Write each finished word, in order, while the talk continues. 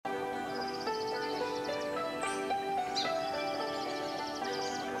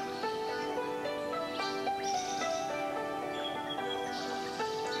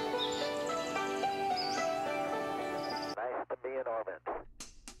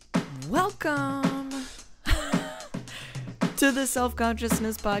Welcome to the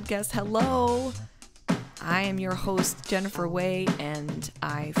Self-Consciousness Podcast. Hello. I am your host, Jennifer Way, and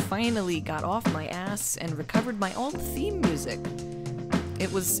I finally got off my ass and recovered my old theme music. It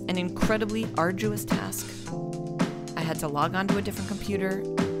was an incredibly arduous task. I had to log onto a different computer,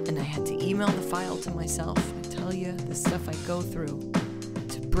 and I had to email the file to myself. I tell you, the stuff I go through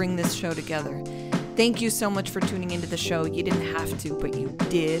to bring this show together. Thank you so much for tuning into the show. You didn't have to, but you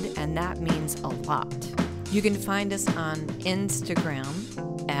did, and that means a lot. You can find us on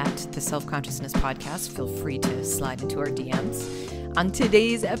Instagram at the Self-Consciousness Podcast. Feel free to slide into our DMs. On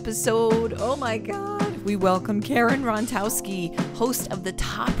today's episode, oh my God, we welcome Karen Rontowski, host of the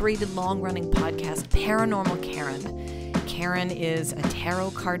top-rated long-running podcast, Paranormal Karen. Karen is a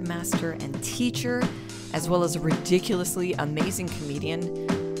tarot card master and teacher, as well as a ridiculously amazing comedian.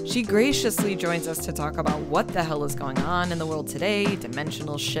 She graciously joins us to talk about what the hell is going on in the world today,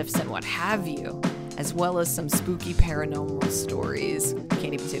 dimensional shifts and what have you, as well as some spooky paranormal stories,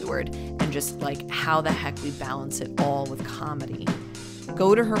 can't even say the word, and just like how the heck we balance it all with comedy.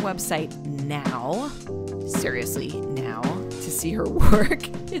 Go to her website now, seriously now, to see her work.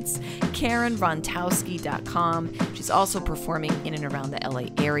 It's KarenRontowski.com. She's also performing in and around the LA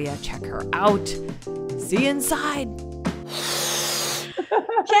area. Check her out. See you inside.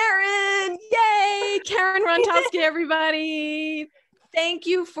 Karen, yay! Karen Rontowski, everybody. Thank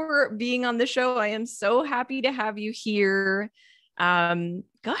you for being on the show. I am so happy to have you here. Go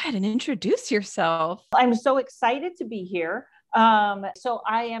ahead and introduce yourself. I'm so excited to be here. So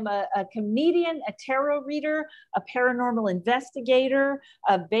I am a comedian, a tarot reader, a paranormal investigator,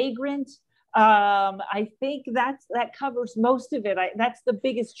 a vagrant. I think that covers most of it. That's the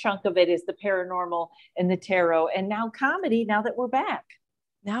biggest chunk of it, is the paranormal and the tarot, and now comedy, now that we're back.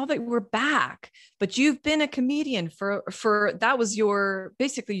 But you've been a comedian for that was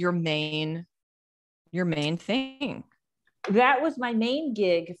basically your main thing. That was my main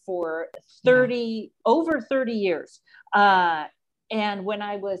gig for over 30 years. And when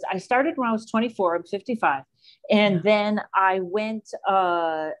I started when I was 24, I'm 55. And then I went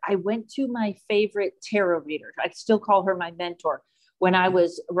to my favorite tarot reader. I still call her my mentor, when I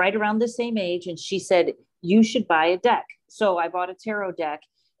was right around the same age. And she said, you should buy a deck. So I bought a tarot deck,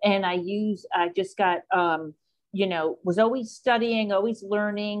 and I just got, was always studying, always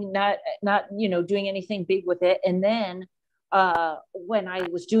learning, not, doing anything big with it. And then when I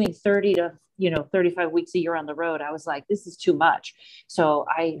was doing 30 to 35 weeks a year on the road, I was like, this is too much. So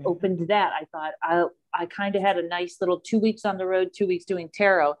I opened that. I thought I kind of had a nice little 2 weeks on the road, 2 weeks doing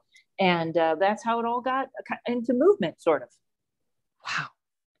tarot. And that's how it all got into movement, sort of. Wow.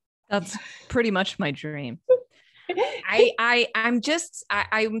 That's pretty much my dream. I'm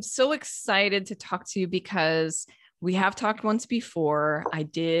so excited to talk to you because we have talked once before. I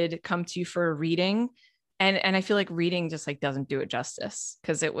did come to you for a reading, and I feel like reading just like doesn't do it justice,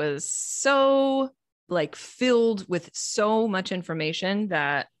 because it was so like filled with so much information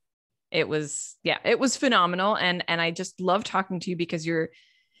that it was phenomenal. And I just love talking to you because you're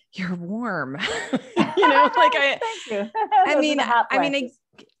warm. Thank you. I mean,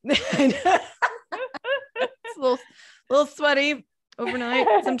 it's a little sweaty overnight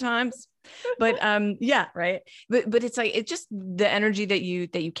sometimes, but right. But it's like, it's just the energy that you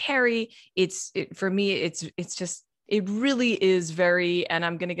carry. For me, it's just, it really is very, and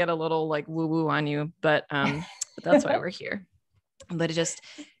I'm going to get a little like woo woo on you, but that's why we're here. But it's just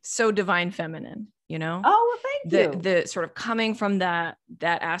so divine feminine, Oh, well, thank you. The sort of coming from that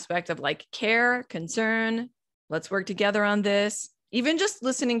aspect of like care, concern, let's work together on this. Even just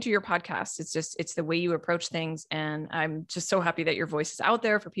listening to your podcast, it's the way you approach things. And I'm just so happy that your voice is out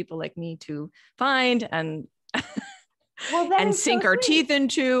there for people like me to find and and sink our teeth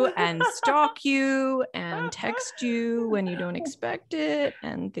into and stalk you and text you when you don't expect it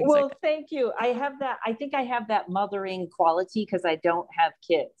and things like that. Well, thank you. I think I have that mothering quality because I don't have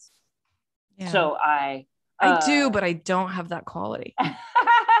kids. Yeah. So I do, but I don't have that quality.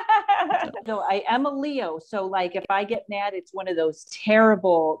 So I am a Leo. So like, if I get mad, it's one of those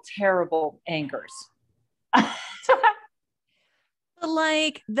terrible, terrible angers.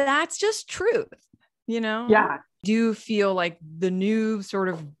 Like, that's just truth, Yeah. Do you feel like the new sort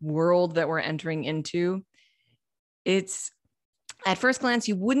of world that we're entering into, it's at first glance,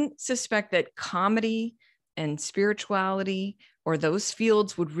 you wouldn't suspect that comedy and spirituality or those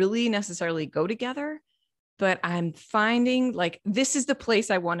fields would really necessarily go together. But I'm finding like, this is the place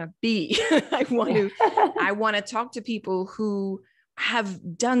I want to be. I want to talk to people who have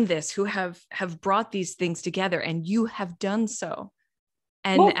done this, who have brought these things together, and you have done so.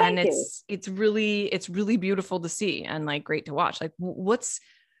 And it's really beautiful to see and like great to watch. Like, what's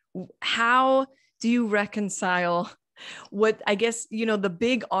how do you reconcile what I guess, the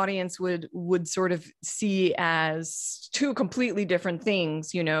big audience would sort of see as two completely different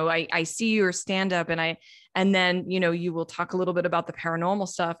things? I see your stand up and then, you will talk a little bit about the paranormal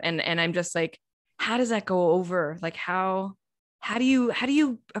stuff. And I'm just like, how does that go over? Like, how do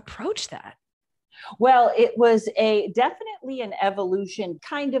you approach that? Well, it was definitely an evolution,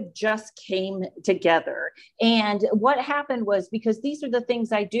 kind of just came together. And what happened was, because these are the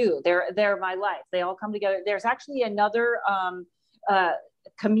things I do, they're my life. They all come together. There's actually another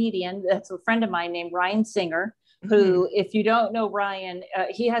comedian that's a friend of mine named Ryan Singer, who, if you don't know Ryan,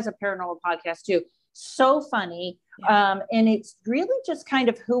 he has a paranormal podcast too. So funny. And it's really just kind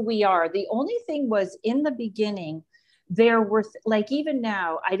of who we are. The only thing was, in the beginning, there were like, even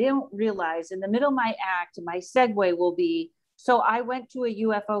now, I don't realize in the middle of my act, my segue will be, so I went to a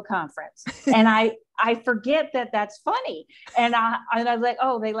UFO conference and I forget that that's funny. And I was like,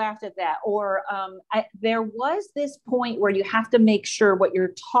 oh, they laughed at that. Or there was this point where you have to make sure what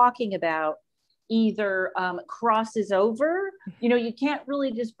you're talking about either crosses over, you can't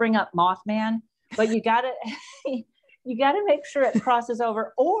really just bring up Mothman, but you gotta make sure it crosses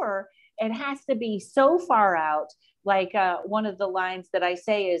over, or it has to be so far out. Like one of the lines that I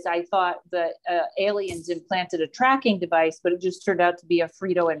say is, I thought the aliens implanted a tracking device, but it just turned out to be a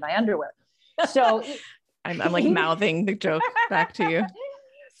Frito in my underwear. So I'm like mouthing the joke back to you.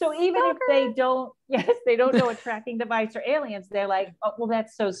 So even if they don't know a tracking device or aliens, they're like, oh, well,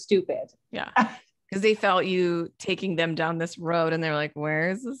 that's so stupid. Yeah. Because they felt you taking them down this road and they're like,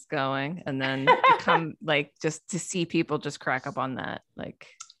 where is this going? And then to come, like, just to see people just crack up on that. Like,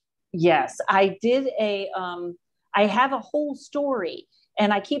 yes, I did I have a whole story,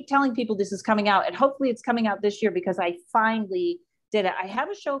 and I keep telling people this is coming out, and hopefully it's coming out this year, because I finally did it. I have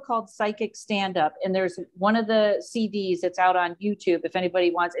a show called Psychic Stand Up, and there's one of the CDs that's out on YouTube. If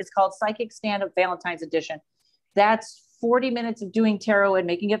anybody wants, it's called Psychic Stand Up Valentine's Edition. That's 40 minutes of doing tarot and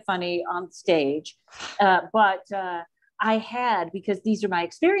making it funny on stage. But I had, because these are my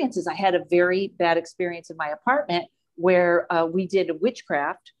experiences, I had a very bad experience in my apartment where we did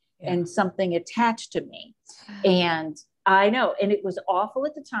witchcraft. Yeah. And something attached to me. And I know, and it was awful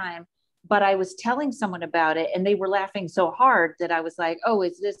at the time, but I was telling someone about it and they were laughing so hard that I was like, oh,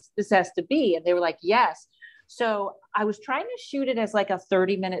 is this has to be? And they were like, yes. So I was trying to shoot it as like a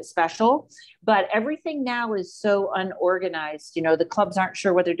 30-minute special, but everything now is so unorganized. The clubs aren't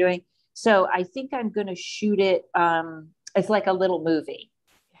sure what they're doing. So I think I'm going to shoot it as like a little movie.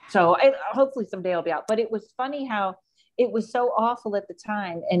 So hopefully someday it'll be out. But it was funny how it was so awful at the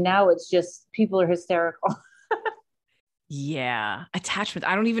time, and now it's just, people are hysterical. Yeah. Attachment.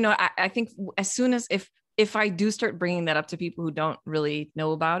 I don't even know. I think as soon as, if I do start bringing that up to people who don't really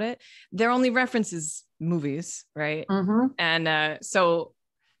know about it, their only reference is movies. Right. Mm-hmm. And so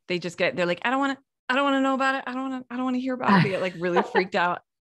they just they're like, I don't want to know about it. I don't want to hear about it. They get like really freaked out.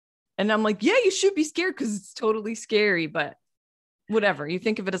 And I'm like, yeah, you should be scared, because it's totally scary, but whatever. You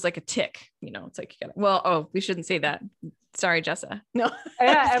think of it as like a tick, it's like, we shouldn't say that. Sorry, Jessa. No.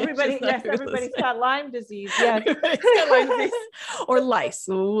 Yeah, everybody's got Lyme disease. Yes. Lyme disease. Or lice.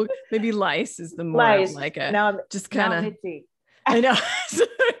 Ooh, maybe lice is the more lice. Like a, now just kind of, I know.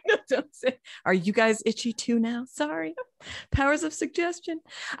 Don't say, are you guys itchy too now? Sorry. Powers of suggestion.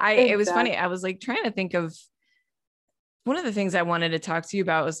 It was funny. I was like trying to think of, one of the things I wanted to talk to you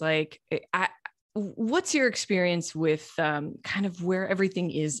about was like, what's your experience with kind of where everything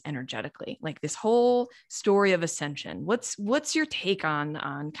is energetically, like this whole story of ascension? What's your take on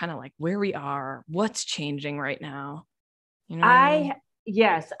kind of like where we are, what's changing right now?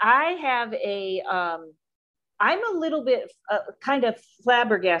 Yes, I have I'm a little bit kind of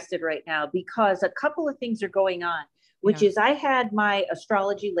flabbergasted right now, because a couple of things are going on, which is, I had my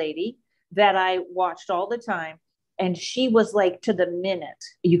astrology lady that I watched all the time. And she was like, to the minute,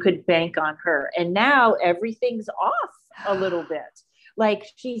 you could bank on her. And now everything's off a little bit. Like,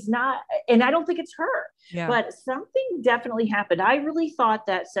 she's not, and I don't think it's her, but something definitely happened. I really thought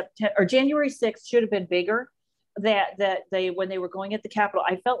that January 6th should have been bigger. That when they were going at the Capitol,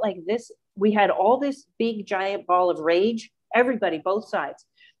 I felt like we had all this big giant ball of rage, everybody, both sides.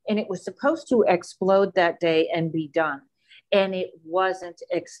 And it was supposed to explode that day and be done. And it wasn't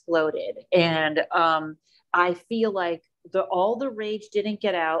exploded. And, I feel like all the rage didn't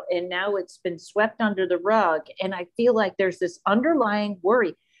get out, and now it's been swept under the rug. And I feel like there's this underlying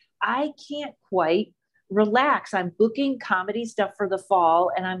worry. I can't quite relax. I'm booking comedy stuff for the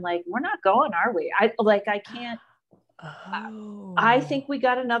fall, and I'm like, we're not going, are we? I can't. Oh. I think we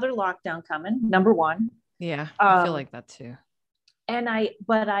got another lockdown coming. Number one. Yeah, I feel like that too. And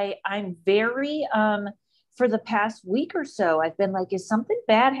I'm very for the past week or so, I've been like, is something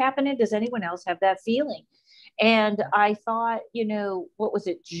bad happening? Does anyone else have that feeling? And I thought, what was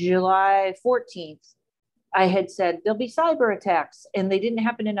it, July 14th? I had said there'll be cyber attacks, and they didn't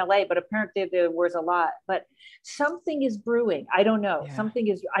happen in LA, but apparently there was a lot. But something is brewing. I don't know. Yeah. Something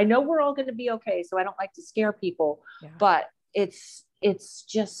is, I know we're all going to be okay. So I don't like to scare people, Yeah. but it's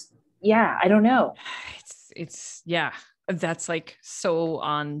just, yeah, I don't know. Yeah. That's like so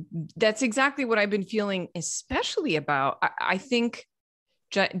on. That's exactly what I've been feeling, especially about, I think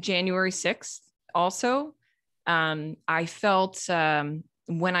January 6th also. I felt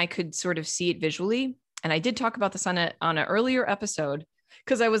when I could sort of see it visually, and I did talk about this on an earlier episode,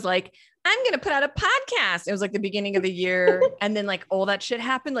 because I was like, I'm going to put out a podcast. It was like the beginning of the year. And then like all that shit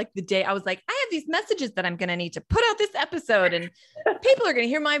happened. Like the day I was like, I have these messages that I'm going to need to put out this episode and people are going to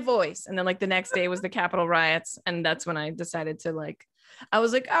hear my voice. And then like the next day was the Capitol riots. And that's when I decided to like, I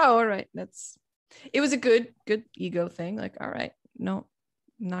was like, oh, all right. It was a good ego thing. Like, all right, no,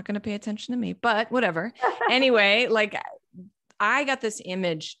 I'm not going to pay attention to me, but whatever. Anyway, like I got this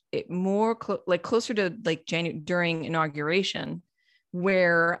image more closer to like January during inauguration,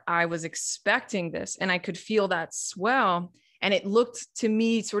 where I was expecting this and I could feel that swell. And it looked to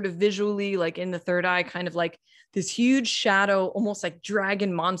me sort of visually like in the third eye, kind of like this huge shadow, almost like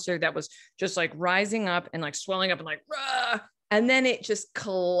dragon monster that was just like rising up and like swelling up and like, rah! And then it just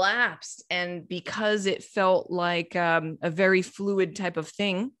collapsed. And because it felt like a very fluid type of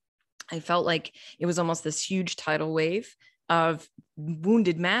thing, I felt like it was almost this huge tidal wave of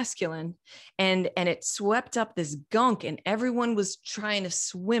wounded masculine, and it swept up this gunk and everyone was trying to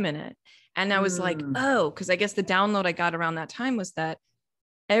swim in it. And I was like, oh, because I guess the download I got around that time was that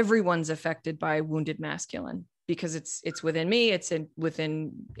everyone's affected by wounded masculine, because it's within me,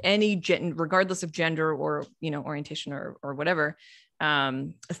 within any regardless of gender or orientation or whatever,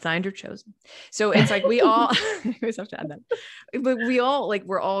 assigned or chosen. So it's like we all I always have to add that, but we all like,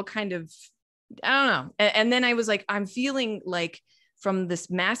 we're all kind of, I don't know. And then I was like, I'm feeling like from this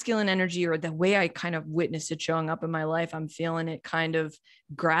masculine energy, or the way I kind of witnessed it showing up in my life, I'm feeling it kind of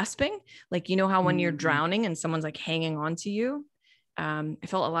grasping, like, how when you're drowning and someone's like hanging on to you, I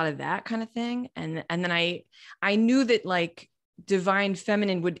felt a lot of that kind of thing. And then I knew that like divine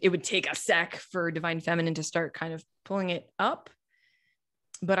feminine would take a sec for divine feminine to start kind of pulling it up.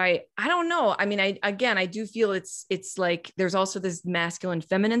 But I don't know. I mean, I do feel it's like there's also this masculine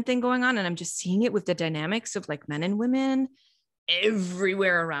feminine thing going on. And I'm just seeing it with the dynamics of like men and women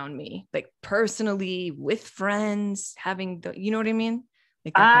everywhere around me, like personally, with friends, having you know what I mean?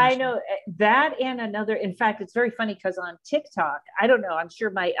 Like I know that. And another, in fact, it's very funny because on TikTok, I don't know, I'm sure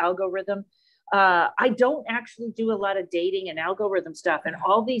my algorithm, I don't actually do a lot of dating and algorithm stuff. And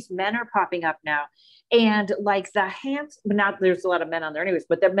all these men are popping up now. And like the hands, not there's a lot of men on there anyways,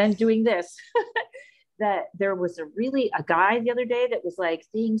 but the men doing this, that there was a guy the other day that was like,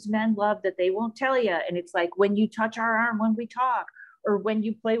 things men love that they won't tell you. And it's like, when you touch our arm, when we talk, or when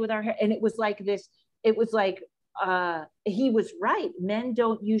you play with our hair. And it was like this, it was like, he was right. Men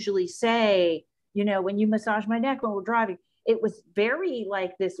don't usually say, when you massage my neck when we're driving. It was very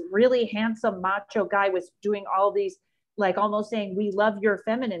like this really handsome macho guy was doing all these, like almost saying, we love your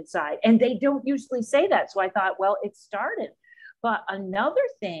feminine side. And they don't usually say that. So I thought, well, it started. But another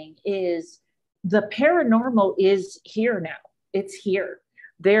thing is the paranormal is here now. It's here.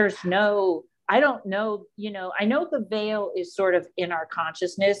 There's no, I don't know, I know the veil is sort of in our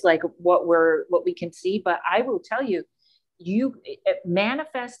consciousness, like what we can see, but I will tell you,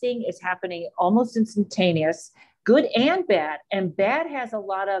 manifesting is happening almost instantaneous, good and bad has a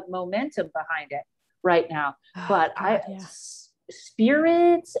lot of momentum behind it right now. But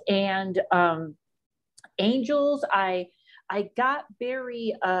spirits and angels, I got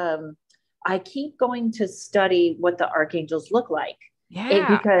very I keep going to study what the archangels look like.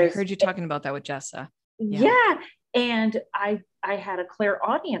 Yeah, because I heard you talking about that with Jessa. Yeah. And I had a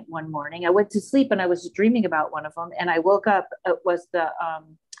clairaudient one morning. I went to sleep and I was dreaming about one of them. And I woke up, it was the,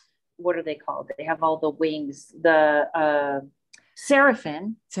 what are they called? They have all the wings, the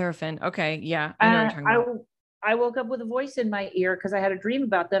seraphim. Seraphim. Okay. Yeah. I know what you're talking about. I woke up with a voice in my ear because I had a dream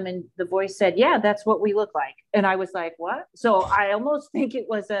about them. And the voice said, yeah, that's what we look like. And I was like, what? So I almost think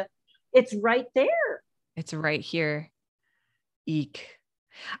it's right there. It's right here. Eek.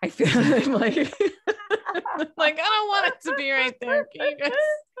 I feel I'm like, like, I don't want it to be right there. Can you guys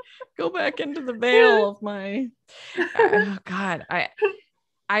go back into the veil of my, oh God.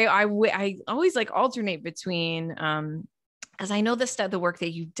 I always like alternate between, as I know the work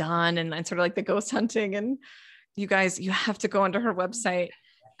that you've done and sort of like the ghost hunting, and you guys, you have to go onto her website.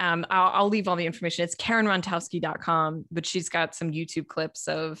 I'll leave all the information. It's KarenRontowski.com, but she's got some YouTube clips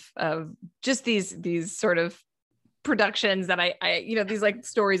of just these sort of productions that I these like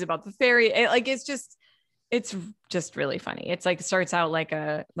stories about the fairy. It's just really funny. It's like, it starts out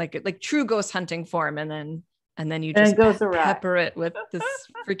like true ghost hunting form. And then you just pepper it with this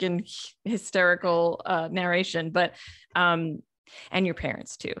freaking hysterical narration. But, and your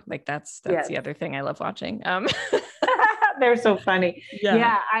parents too. Like that's the other thing I love watching. They're so funny.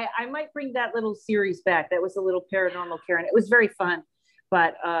 Yeah. I might bring that little series back. That was a little Paranormal Karen. It was very fun.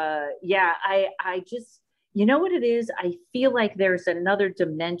 But I just, you know what it is? I feel like there's another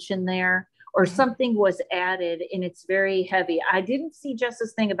dimension there, or something was added, and it's very heavy. I didn't see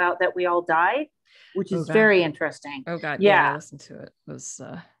Jess's thing about that we all died, which is very interesting. Oh God. Yeah. I listened to it. It was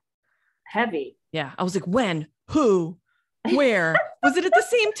heavy. Yeah. I was like, when, who, where? Was it at the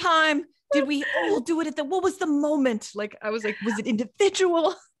same time? Did we all do it what was the moment? Like, I was like, was it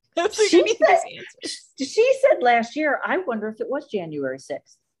individual? I was like, she said last year, I wonder if it was January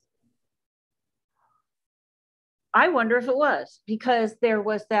 6th. I wonder if it was, because there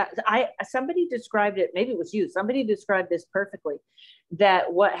was somebody described it, maybe it was you, somebody described this perfectly,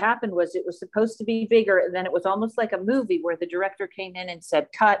 that what happened was it was supposed to be bigger, and then it was almost like a movie where the director came in and said,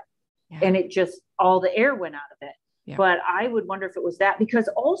 cut, and it just, all the air went out of it. Yeah. But I would wonder if it was that, because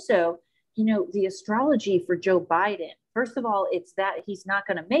also, the astrology for Joe Biden, first of all, it's that he's not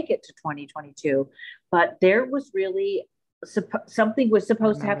going to make it to 2022, but there was really something was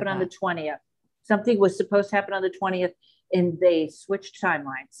supposed to happen on the 20th. Something was supposed to happen on the 20th, and they switched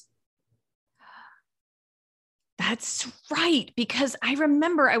timelines. That's right. Because I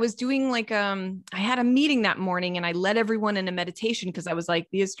remember I was doing I had a meeting that morning, and I led everyone in a meditation, because I was like,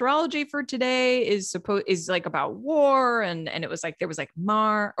 the astrology for today is like about war. And it was like, there was like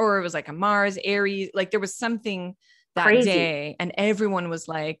a Mars, Aries, like there was something that crazy day, and everyone was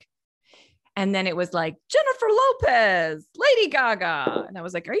like, and then it was like Jennifer Lopez, Lady Gaga. And I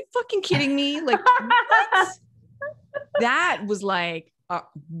was like, are you fucking kidding me? Like, what? That was like,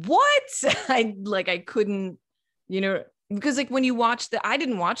 what? I couldn't, because like when you watch I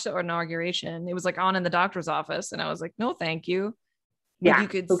didn't watch the inauguration. It was like on in the doctor's office. And I was like, no, thank you. Yeah. You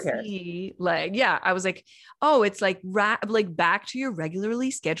could see I was like, oh, it's like, back to your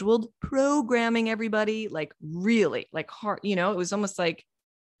regularly scheduled programming, everybody, like really like hard, it was almost like,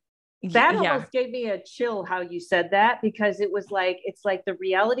 that almost gave me a chill how you said that, because it was like, it's like the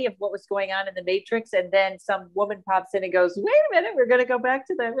reality of what was going on in the Matrix, and then some woman pops in and goes, wait a minute, we're going to go back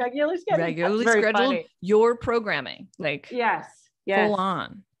to the regularly scheduled funny. Your programming, like yes full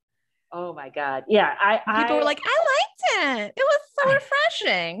on. Oh my God. Yeah. People were like, I liked it. It was so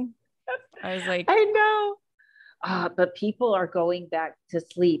refreshing. I was like, I know. But people are going back to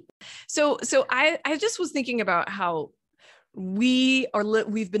sleep. So I just was thinking about how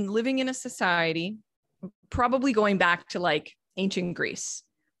we've been living in a society, probably going back to like ancient Greece,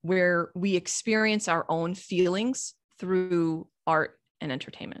 where we experience our own feelings through art and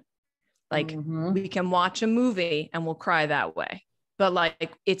entertainment. Like we can watch a movie and we'll cry that way, but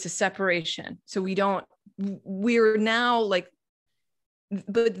like it's a separation. So we're now like,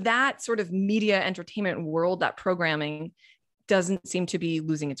 but that sort of media entertainment world, that programming doesn't seem to be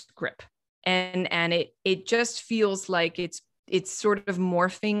losing its grip. And it just feels like it's sort of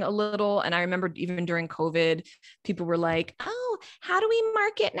morphing a little. And I remember even during COVID, people were like, oh, how do we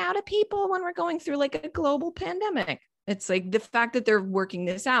market now to people when we're going through like a global pandemic? It's like the fact that they're working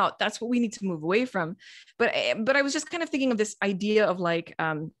this out, that's what we need to move away from. But I was just kind of thinking of this idea of like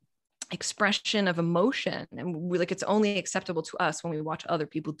expression of emotion, and like it's only acceptable to us when we watch other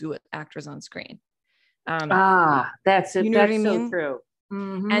people do it, actors on screen. That's it. That's so true.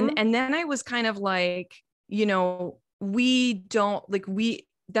 Mm-hmm. And then I was kind of like, we don't like,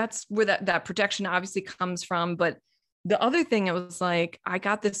 that's where that protection obviously comes from. But the other thing, it was like, I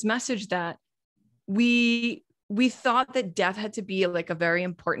got this message that we thought that death had to be like a very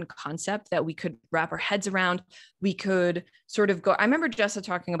important concept that we could wrap our heads around. We could sort of go, I remember Jessa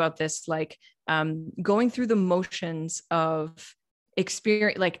talking about this, like going through the motions of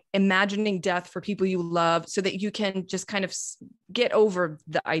experience, like imagining death for people you love, so that you can just kind of get over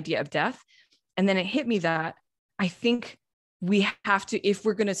the idea of death. And then it hit me that I think we have to, if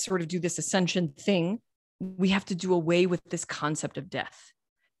we're going to sort of do this ascension thing, we have to do away with this concept of death,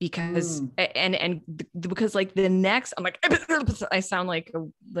 because and because like the next, I'm like, I sound like a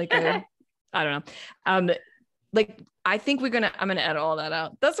I don't know. Like, I think I'm going to edit all that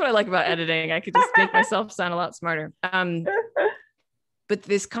out. That's what I like about editing. I could just make myself sound a lot smarter. but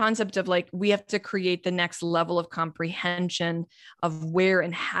this concept of like, we have to create the next level of comprehension of where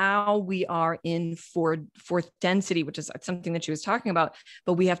and how we are in fourth density, which is something that she was talking about.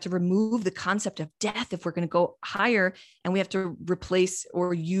 But we have to remove the concept of death if we're going to go higher, and we have to replace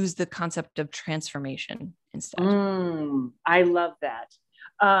or use the concept of transformation instead. I love that.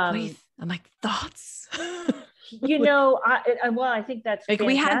 I'm like, thoughts? I think that's like fantastic.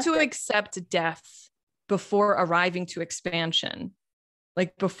 We had to accept death before arriving to expansion,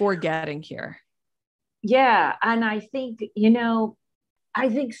 like before getting here. Yeah. And I think, I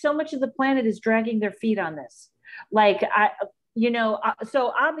think so much of the planet is dragging their feet on this. Like,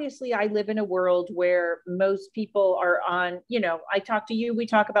 so obviously I live in a world where most people are on, I talk to you, we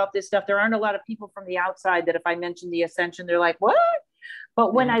talk about this stuff. There aren't a lot of people from the outside that if I mention the ascension, they're like, what?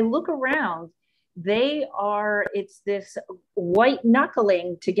 But when I look around, it's this white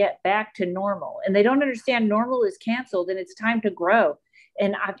knuckling to get back to normal. And they don't understand normal is canceled and it's time to grow.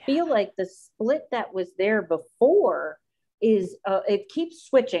 And I feel like the split that was there before is, it keeps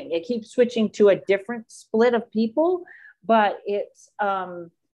switching. It keeps switching to a different split of people, but it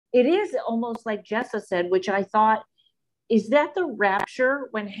is almost like Jessa said, which I thought, is that the rapture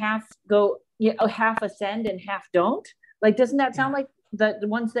when half go, half ascend and half don't? Like, doesn't that sound like the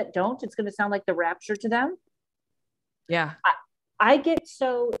ones that don't, it's going to sound like the rapture to them? Yeah. I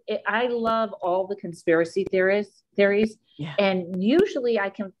love all the conspiracy theories. Yeah. And usually I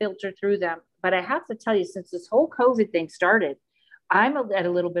can filter through them, but I have to tell you, since this whole COVID thing started, I'm at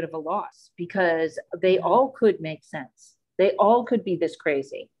a little bit of a loss because they all could make sense. They all could be this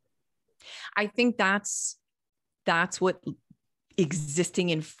crazy. I think that's what existing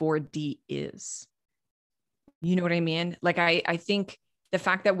in 4D is. You know what I mean? Like, I think the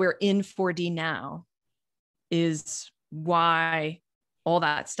fact that we're in 4D now is why all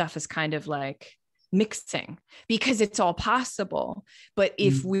that stuff is kind of like mixing, because it's all possible. But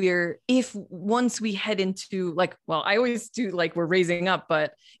if once we head into like, well, I always do like we're raising up,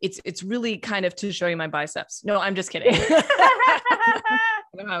 but it's really kind of to show you my biceps. No, I'm just kidding.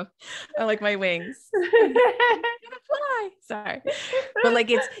 I like my wings. Fly. Sorry. But like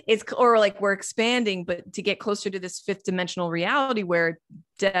it's or like we're expanding, but to get closer to this fifth dimensional reality where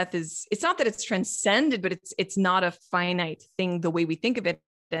death is, it's not that it's transcended, but it's not a finite thing the way we think of it.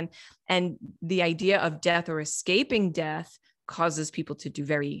 And the idea of death or escaping death causes people to do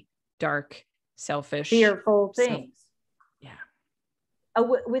very dark, selfish, fearful things. Yeah.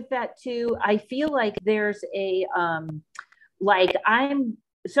 With that too, I feel like there's a like I'm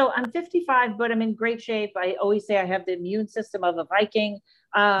 55, but I'm in great shape. I always say I have the immune system of a Viking.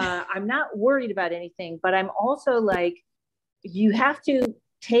 I'm not worried about anything, but I'm also like, you have to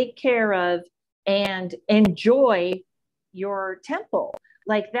take care of and enjoy your temple.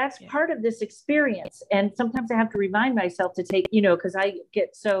 Like that's part of this experience. And sometimes I have to remind myself to take, because I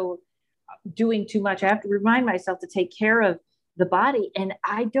get so doing too much. I have to remind myself to take care of the body. And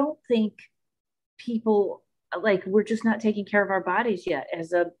I don't think people like, we're just not taking care of our bodies yet I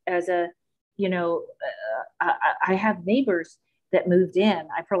have neighbors that moved in.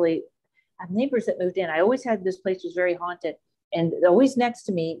 I probably have neighbors that moved in. I always had, this place was very haunted, and always next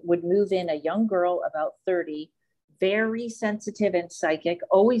to me would move in a young girl about 30, very sensitive and psychic,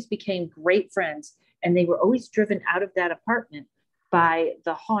 always became great friends. And they were always driven out of that apartment by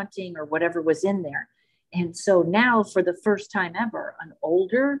the haunting or whatever was in there. And so now for the first time ever, an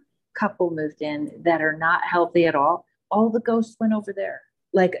older couple moved in that are not healthy at all. All the ghosts went over there.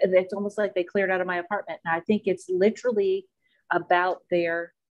 Like, it's almost like they cleared out of my apartment. And I think it's literally about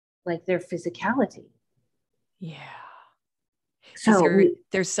their physicality. Yeah. So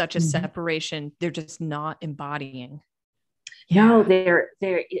there's such a separation. They're just not embodying. No, they're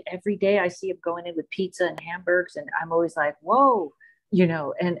every day I see them going in with pizza and hamburgers, and I'm always like, whoa,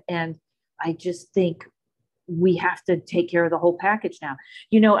 and I just think we have to take care of the whole package now.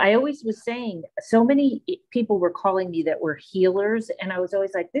 I always was saying, so many people were calling me that were healers, and I was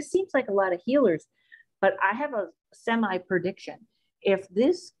always like, this seems like a lot of healers, but I have a semi prediction. If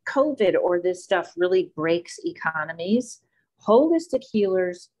this COVID or this stuff really breaks economies, holistic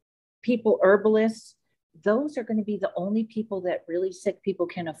healers, people, herbalists, those are going to be the only people that really sick people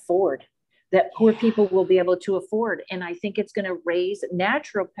can afford, that poor people will be able to afford. And I think it's going to raise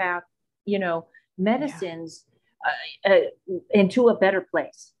naturopath, medicines into a better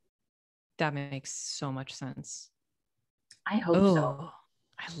place. That makes so much sense. I hope so.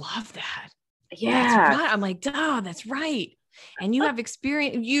 I love that. Yeah. That's right. I'm like, duh, that's right. And you have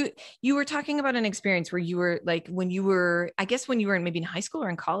experience. You were talking about an experience where you were like, when you were maybe in high school or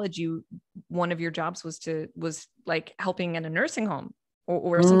in college, one of your jobs was like helping in a nursing home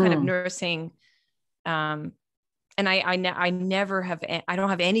or some kind of nursing And I never have, I don't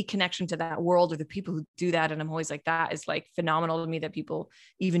have any connection to that world or the people who do that. And I'm always like, that is like phenomenal to me that people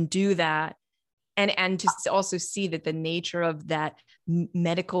even do that. And to also see that the nature of that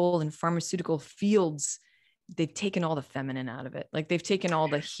medical and pharmaceutical fields, they've taken all the feminine out of it. Like they've taken all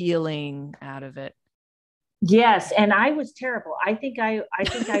the healing out of it. Yes, and I was terrible. I maybe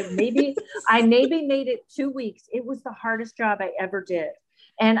made it 2 weeks. It was the hardest job I ever did.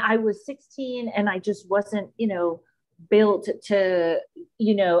 And I was 16 and I just wasn't, built to,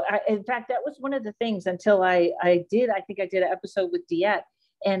 in fact, that was one of the things until I think I did an episode with Diet,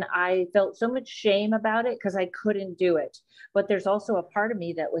 and I felt so much shame about it because I couldn't do it. But there's also a part of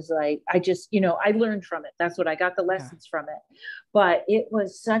me that was like, I learned from it. That's what I got the lessons from it. But it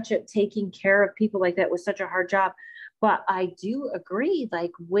was taking care of people like that was such a hard job. But I do agree, like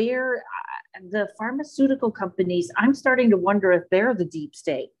where the pharmaceutical companies, I'm starting to wonder if they're the deep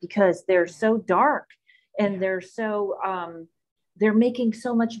state because they're so dark and they're so, they're making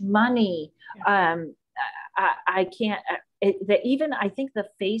so much money. I can't, even I think the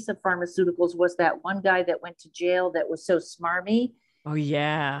face of pharmaceuticals was that one guy that went to jail that was so smarmy. Oh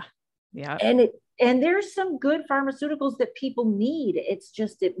yeah. Yeah. And there's some good pharmaceuticals that people need. It's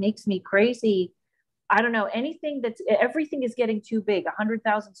just, it makes me crazy. I don't know, everything is getting too big.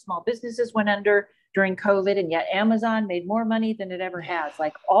 100,000 small businesses went under during COVID, and yet Amazon made more money than it ever has.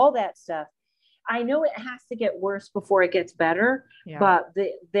 Like all that stuff. I know it has to get worse before it gets better, but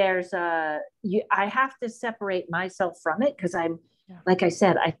I have to separate myself from it because like I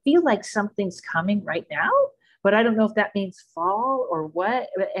said, I feel like something's coming right now, but I don't know if that means fall or what.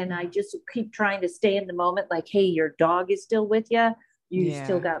 And I just keep trying to stay in the moment. Like, hey, your dog is still with you. You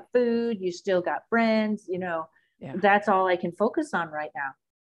still got food. You still got friends, that's all I can focus on right now.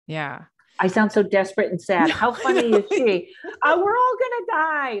 Yeah. I sound so desperate and sad. How funny is she? We're all gonna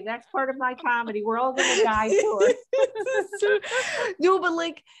die. That's part of my comedy. We're all gonna die for it. No, but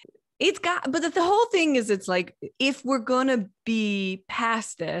like but the whole thing is, it's like, if we're gonna be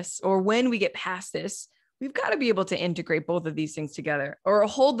past this, or when we get past this, we've got to be able to integrate both of these things together or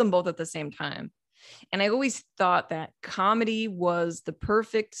hold them both at the same time. And I always thought that comedy was the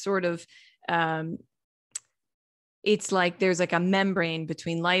perfect sort of, it's like there's like a membrane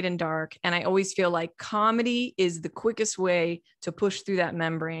between light and dark. And I always feel like comedy is the quickest way to push through that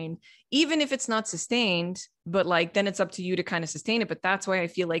membrane, even if it's not sustained, but like, then it's up to you to kind of sustain it. But that's why I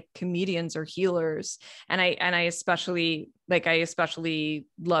feel like comedians are healers. And I especially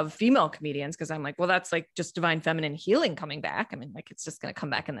love female comedians, because I'm like, well, that's like just divine feminine healing coming back. I mean, like, it's just going to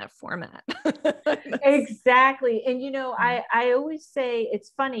come back in that format. Exactly. And, I always say,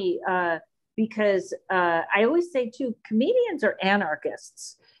 it's funny, because I always say too, comedians are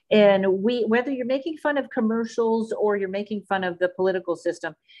anarchists. And whether you're making fun of commercials or you're making fun of the political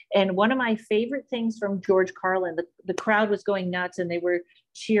system. And one of my favorite things from George Carlin, the crowd was going nuts and they were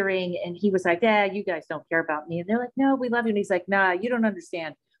cheering. And he was like, you guys don't care about me. And they're like, no, we love you. And he's like, nah, you don't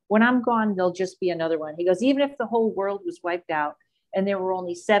understand. When I'm gone, there'll just be another one. He goes, even if the whole world was wiped out and there were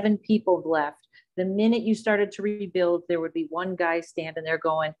only 7 people left, the minute you started to rebuild, there would be one guy standing there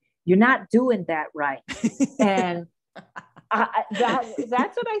going, you're not doing that right. And that's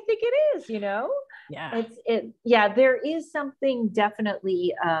what I think it is, there is something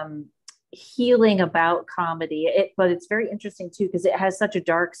definitely healing about comedy, but it's very interesting too, because it has such a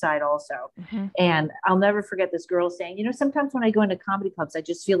dark side also. Mm-hmm. And I'll never forget this girl saying, sometimes when I go into comedy clubs, I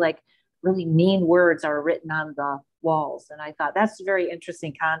just feel like really mean words are written on the walls. And I thought that's a very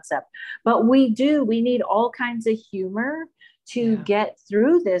interesting concept, but we need all kinds of humor to get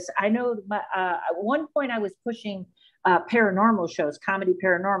through this. I know at one point I was pushing paranormal shows, comedy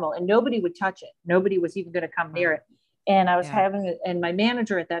paranormal, and nobody would touch it. Nobody was even going to come near it. And I was and my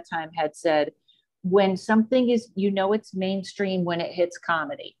manager at that time had said, when something is, it's mainstream when it hits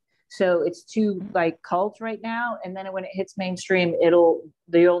comedy. So it's too like cult right now. And then when it hits mainstream, you'll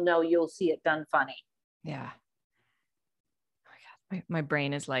see it done funny. Yeah. Oh my God. My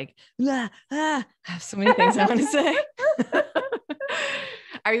brain is like, I have so many things I want to say.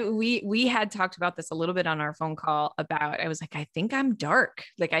 We had talked about this a little bit on our phone call I was like, I think I'm dark.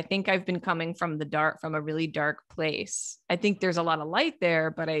 Like, I think I've been coming from a really dark place. I think there's a lot of light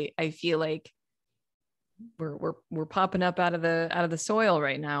there, but I feel like we're popping up out of the soil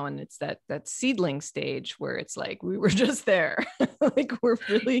right now. And it's that seedling stage where it's like, we were just there. Like, we're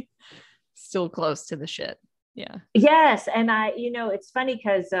really still close to the shit. Yeah. Yes. And it's funny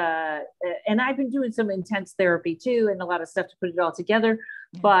because, and I've been doing some intense therapy too, and a lot of stuff to put it all together.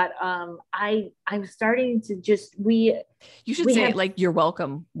 Yeah. But, I'm starting to you should say like, you're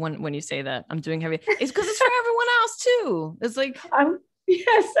welcome when you say that I'm doing heavy. It's because it's for everyone else too. It's like,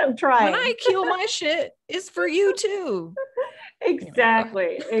 Yes, I'm trying. When I kill my shit, it's for you too.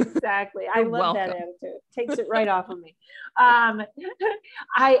 Exactly. Exactly. I love that attitude. Takes it right off of me. I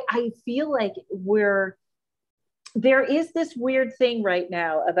feel like there is this weird thing right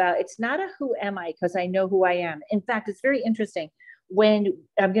now about, it's not a who am I, because I know who I am. In fact, it's very interesting when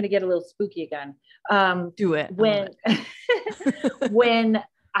I'm going to get a little spooky again. Do it. When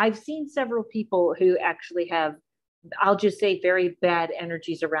I've seen several people who actually have, I'll just say, very bad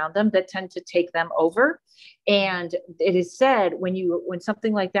energies around them that tend to take them over. And it is said when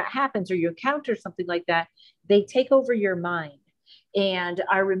something like that happens, or you encounter something like that, they take over your mind. And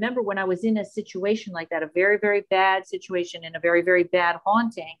I remember when I was in a situation like that, a very, very bad situation and a very, very bad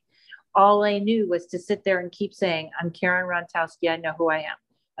haunting, all I knew was to sit there and keep saying, I'm Karen Rontowski. I know who I am.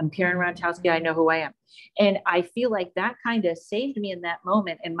 I'm Karen Rontowski. I know who I am. And I feel like that kind of saved me in that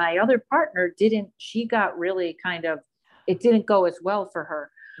moment. And my other partner she got really it didn't go as well for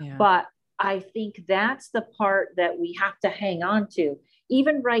her. Yeah. But I think that's the part that we have to hang on to.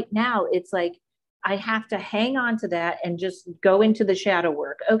 Even right now, it's like, I have to hang on to that and just go into the shadow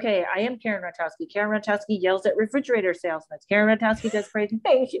work. Okay, I am Karen Rontowski. Karen Rontowski yells at refrigerator salesmen. Karen Rontowski does crazy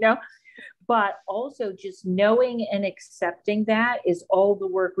things, But also just knowing and accepting that is all the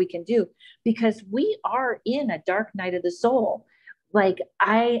work we can do, because we are in a dark night of the soul. Like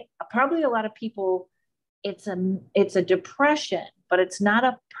probably a lot of people, it's a depression, but it's not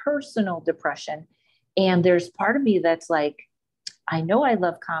a personal depression. And there's part of me that's like, I know I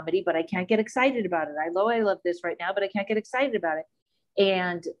love comedy, but I can't get excited about it. I know I love this right now, but I can't get excited about it.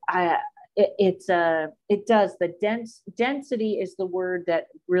 And it does. The density is the word that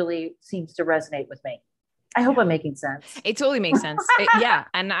really seems to resonate with me. I hope I'm making sense. It totally makes sense. Yeah.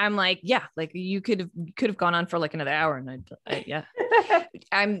 And I'm like, yeah, like you could have gone on for like another hour. And yeah,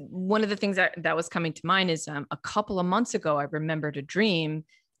 one of the things that was coming to mind is a couple of months ago, I remembered a dream,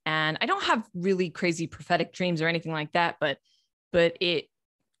 and I don't have really crazy prophetic dreams or anything like that, but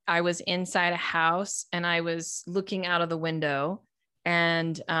I was inside a house and I was looking out of the window,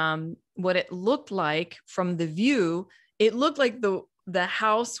 and what it looked like from the view, it looked like the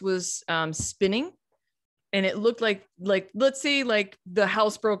house was spinning, and it looked like let's say like the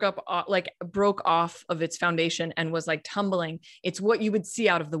house broke off of its foundation and was like tumbling. It's what you would see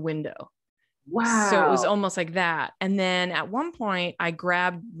out of the window. Wow. So it was almost like that. And then at one point I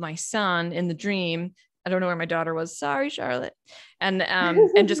grabbed my son in the dream. I don't know where my daughter was. Sorry, Charlotte. And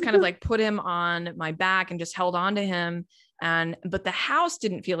just kind of like put him on my back and just held on to him. But the house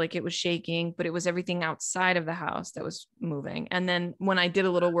didn't feel like it was shaking, but it was everything outside of the house that was moving. And then when I did a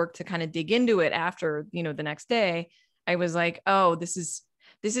little work to kind of dig into it after, the next day, I was like, oh, this is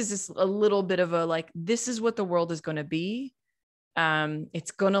just a little bit of a, like, this is what the world is going to be.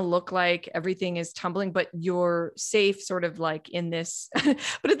 It's going to look like everything is tumbling, but you're safe sort of like in this,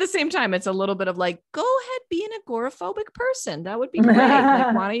 but at the same time, it's a little bit of like, go ahead, be an agoraphobic person. That would be great.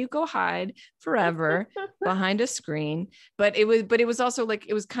 Like, why don't you go hide forever behind a screen? But it was also like,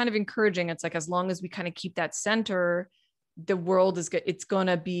 it was kind of encouraging. It's like, as long as we kind of keep that center, the world is good. It's going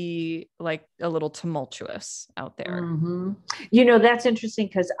to be like a little tumultuous out there. Mm-hmm. That's interesting,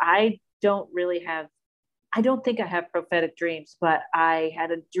 because I don't think I have prophetic dreams, but I had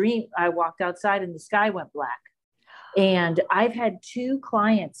a dream. I walked outside and the sky went black. And I've had 2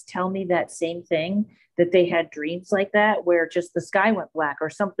 clients tell me that same thing, that they had dreams like that, where just the sky went black or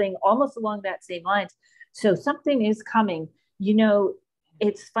something almost along that same lines. So something is coming.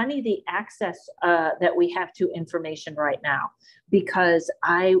 It's funny, the access that we have to information right now, because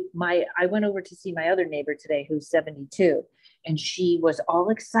I went over to see my other neighbor today, who's 72. And she was all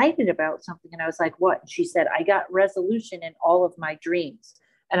excited about something. And I was like, what? And she said, I got resolution in all of my dreams.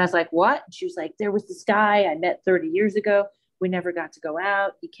 And I was like, what? And she was like, there was this guy I met 30 years ago. We never got to go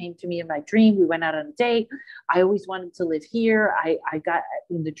out. He came to me in my dream. We went out on a date. I always wanted to live here. I got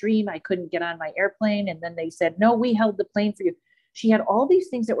in the dream, I couldn't get on my airplane. And then they said, no, we held the plane for you. She had all these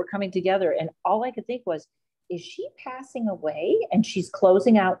things that were coming together. And all I could think was, is she passing away and she's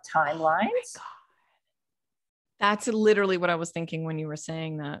closing out timelines? Oh, that's literally what I was thinking when you were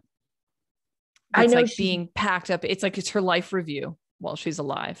saying that. I know, like being packed up. It's like, it's her life review while she's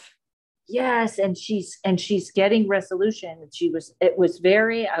alive. Yes. And she's getting resolution.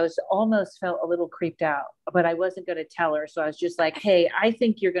 I almost felt a little creeped out, but I wasn't going to tell her. So I was just like, hey, I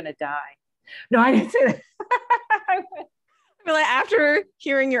think you're going to die. No, I didn't say that. I feel like after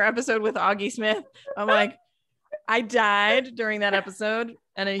hearing your episode with Augie Smith, I'm like, I died during that episode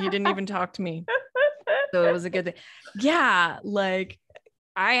and he didn't even talk to me. So it was a good thing. Yeah. Like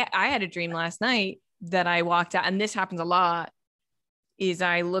I had a dream last night that I walked out, and this happens a lot, is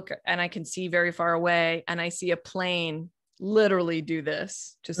I look and I can see very far away and I see a plane literally do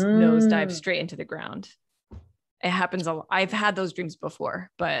this, just nosedive straight into the ground. It happens a lot. I've had those dreams before,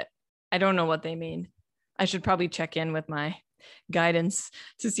 but I don't know what they mean. I should probably check in with my guidance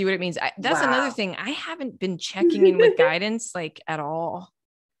to see what it means. That's another thing. I haven't been checking in with guidance like at all.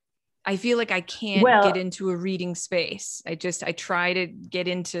 I feel like I can't get into a reading space. I try to get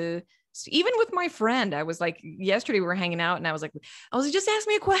into, even with my friend, I was like, yesterday we were hanging out and I was like, just ask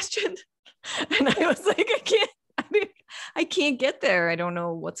me a question. And I was like, I can't get there. I don't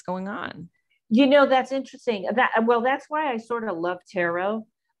know what's going on. You know, that's interesting. That's why I sort of love tarot.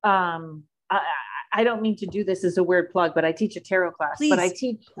 I don't mean to do this as a weird plug, but I teach a tarot class. Please, but I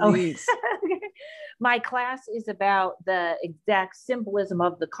teach. Please. My class is about the exact symbolism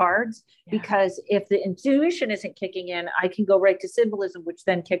of the cards, because if the intuition isn't kicking in, I can go right to symbolism, which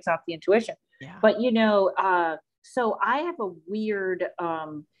then kicks off the intuition. Yeah. But you know, so I have a weird.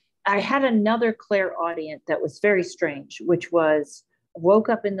 I had another clairaudient that was very strange, which was, woke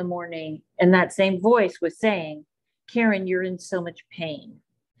up in the morning and that same voice was saying, Karen, you're in so much pain.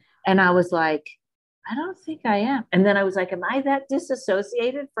 And I was like, I don't think I am. And then I was like, am I that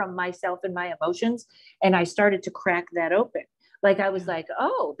disassociated from myself and my emotions? And I started to crack that open. Like, I was like,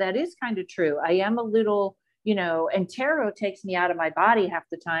 oh, that is kind of true. I am a little, you know, and tarot takes me out of my body half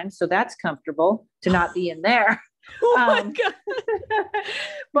the time. So that's comfortable to not be in there. Oh my God.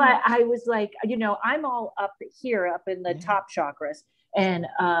 But I was like, you know, I'm all up here, up in the top chakras. And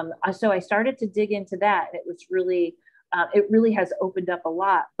so I started to dig into that. It was really, it really has opened up a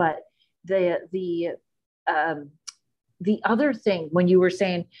lot. But the other thing, when you were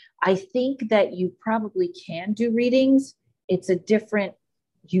saying, I think that you probably can do readings, it's a different,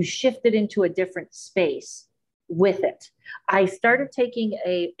 you shifted into a different space with it. I started taking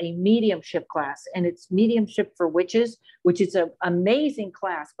a mediumship class, and it's mediumship for witches, which is an amazing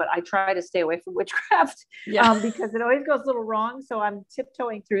class, but I try to stay away from witchcraft because it always goes a little wrong. So I'm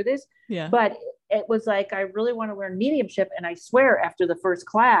tiptoeing through this, but it was like, I really want to learn mediumship. And I swear after the first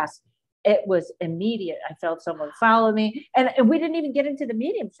class, it was immediate. I felt someone follow me, and we didn't even get into the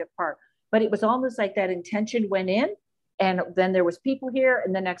mediumship part, but it was almost like that intention went in. And then there was people here.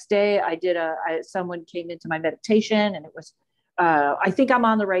 And the next day someone came into my meditation, and it was, I think I'm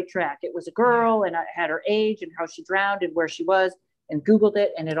on the right track. It was a girl, and I had her age and how she drowned and where she was, and Googled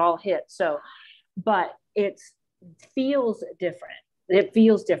it, and it all hit. So, but it feels different. It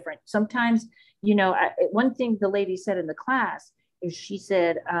feels different. Sometimes, you know, one thing the lady said in the class is, she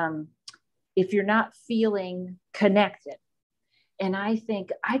said, if you're not feeling connected, and I think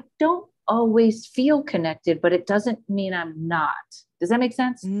I don't always feel connected, but it doesn't mean I'm not. Does that make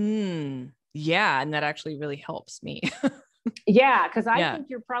sense? Yeah. And that actually really helps me. Yeah. Cause I think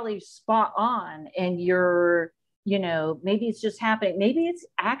you're probably spot on, and you're, you know, maybe it's just happening. Maybe it's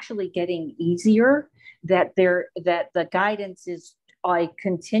actually getting easier, that the guidance is like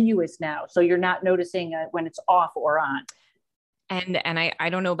continuous now. So you're not noticing when it's off or on. And I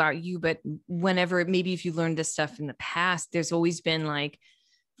don't know about you, but whenever, maybe if you learned this stuff in the past, there's always been like,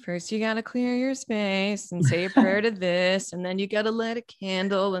 first you got to clear your space and say a prayer to this, and then you got to light a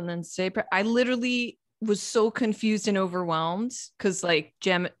candle and then say I literally was so confused and overwhelmed, because like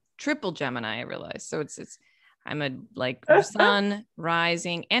triple Gemini, I realized. So it's I'm a like sun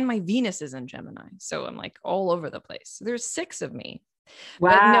rising, and my Venus is in Gemini, so I'm like all over the place. So there's 6 of me.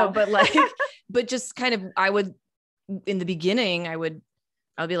 Wow. But just kind of, I would, in the beginning,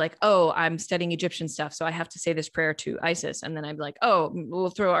 I'll be like, oh, I'm studying Egyptian stuff, so I have to say this prayer to Isis. And then I'd be like, oh, we'll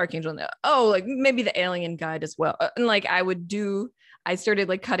throw Archangel in there. Oh, like maybe the alien guide as well. And like I started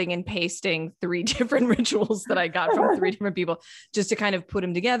like cutting and pasting 3 different rituals that I got from 3 different people, just to kind of put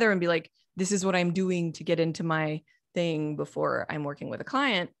them together and be like, this is what I'm doing to get into my thing before I'm working with a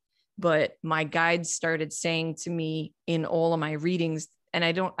client. But my guides started saying to me in all of my readings, and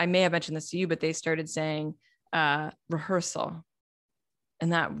I may have mentioned this to you, but they started saying rehearsal.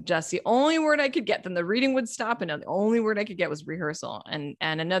 And that's the only word I could get. Then the reading would stop, and the only word I could get was rehearsal. And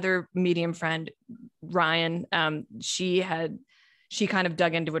another medium friend, Ryan, she kind of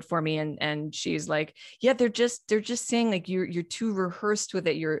dug into it for me, and she's like, yeah, they're just saying like you're too rehearsed with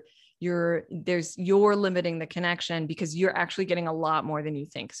it. You're limiting the connection, because you're actually getting a lot more than you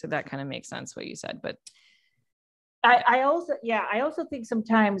think. So that kind of makes sense what you said. But I also think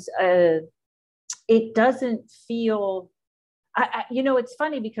sometimes it doesn't feel. You know, it's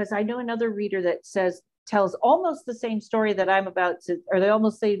funny, because I know another reader that tells almost the same story that I'm about to, or they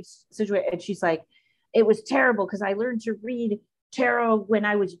almost same situation. And she's like, it was terrible because I learned to read tarot when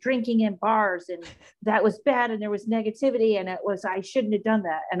I was drinking in bars, and that was bad, and there was negativity, and I shouldn't have done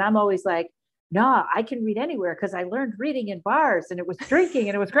that. And I'm always like, nah, I can read anywhere, because I learned reading in bars, and it was drinking,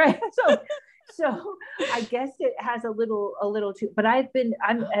 and it was great. So I guess it has a little too, but I'm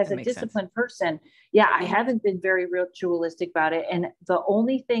as a disciplined person. Yeah. I haven't been very ritualistic about it. And the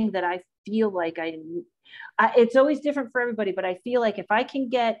only thing that I feel like it's always different for everybody, but I feel like if I can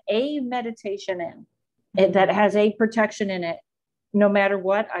get a meditation in that has a protection in it, no matter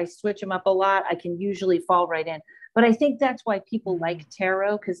what, I switch them up a lot. I can usually fall right in. But I think that's why people like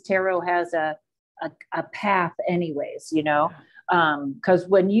tarot, because tarot has a path anyways, you know? Because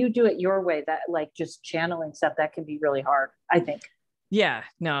when you do it your way, that like just channeling stuff, that can be really hard, I think. Yeah,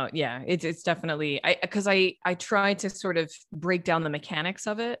 no, yeah, it's definitely, because I try to sort of break down the mechanics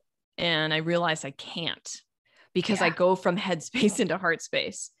of it, and I realize I can't, because I go from head space into heart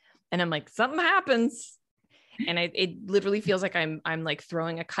space, and I'm like, something happens. And it literally feels like I'm like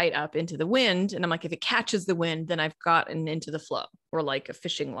throwing a kite up into the wind. And I'm like, if it catches the wind, then I've gotten into the flow, or like a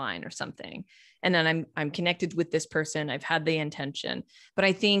fishing line or something. And then I'm connected with this person. I've had the intention, but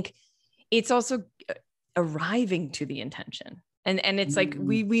I think it's also arriving to the intention. And it's like,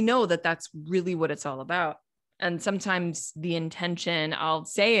 we know that that's really what it's all about. And sometimes the intention, I'll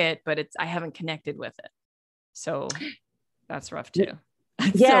say it, but I haven't connected with it. So that's rough too.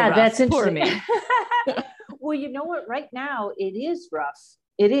 Yeah, so that's interesting. Poor me. Well, you know what? Right now, it is rough.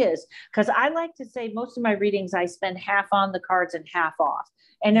 It is, because I like to say most of my readings, I spend half on the cards and half off.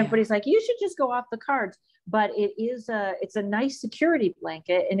 And everybody's like, you should just go off the cards. But it's a nice security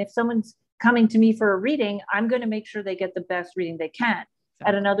blanket. And if someone's coming to me for a reading, I'm going to make sure they get the best reading they can. Exactly.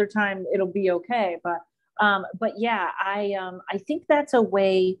 At another time, it'll be okay. But yeah, I think that's a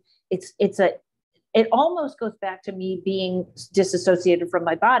way. It almost goes back to me being disassociated from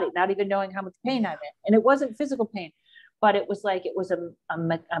my body, not even knowing how much pain I'm in. And it wasn't physical pain, but it was like, it was a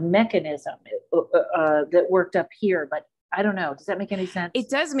mechanism that worked up here. But I don't know. Does that make any sense? It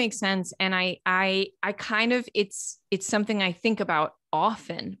does make sense. And I kind of, it's something I think about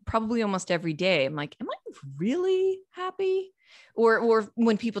often, probably almost every day. I'm like, am I really happy? Or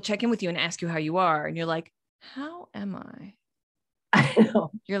when people check in with you and ask you how you are, and you're like, how am I? I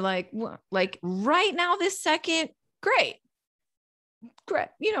know. You're like, well, like right now, this second, great.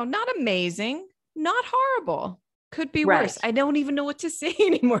 You know, not amazing, not horrible, could be worse. I don't even know what to say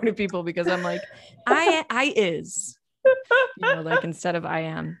anymore to people, because I'm like, I is, you know, like instead of I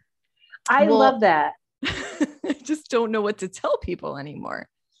am. I love that. I just don't know what to tell people anymore.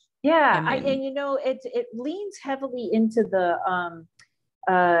 Yeah. And you know, it leans heavily into the,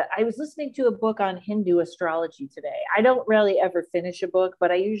 I was listening to a book on Hindu astrology today. I don't really ever finish a book,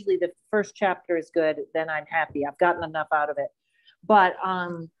 but I usually, the first chapter is good, then I'm happy. I've gotten enough out of it. But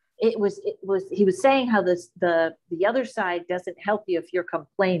he was saying how the other side doesn't help you if you're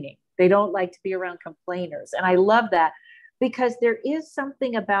complaining. They don't like to be around complainers. And I love that, because there is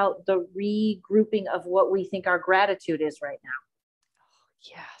something about the regrouping of what we think our gratitude is right now.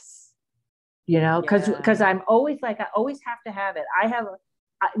 Yes. You know, because I'm always like, I always have to have it.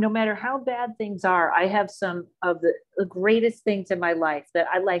 No matter how bad things are, I have some of the greatest things in my life that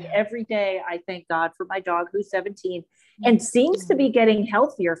I like. Every day I thank God for my dog, who's 17 and seems to be getting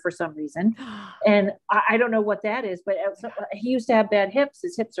healthier for some reason. And I don't know what that is, but he used to have bad hips.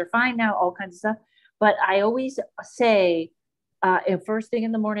 His hips are fine now, all kinds of stuff. But I always say, first thing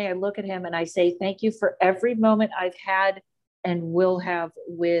in the morning, I look at him and I say, thank you for every moment I've had and will have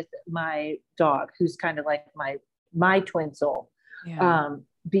with my dog, who's kind of like my twin soul. Yeah.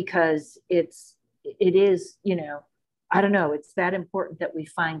 Because it is, you know, I don't know. It's that important that we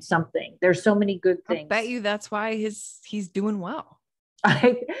find something. There's so many good things. I bet you that's why he's doing well.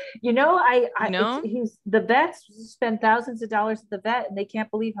 He's the vets spend thousands of dollars at the vet, and they can't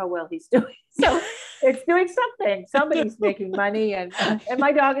believe how well he's doing. So it's doing something. Somebody's making money, and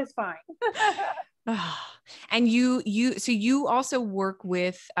my dog is fine. And you also work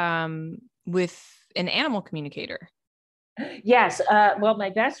with an animal communicator. Yes. Well, my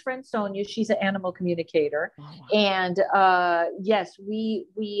best friend, Sonia, she's an animal communicator. Oh, wow. And yes, we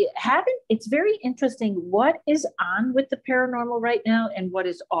haven't, it's very interesting what is on with the paranormal right now and what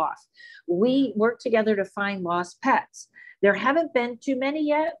is off. We work together to find lost pets. There haven't been too many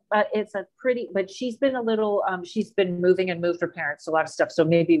yet, but but she's been she's been moving and moved her parents, a lot of stuff. So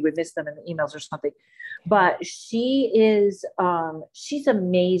maybe we missed them in the emails or something, but she's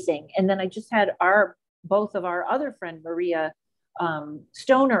amazing. And then I just had both of our other friend, Maria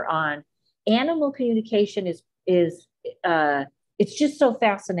Stoner, on. Animal communication is it's just so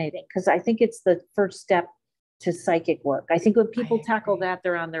fascinating, because I think it's the first step to psychic work. I think when people tackle that,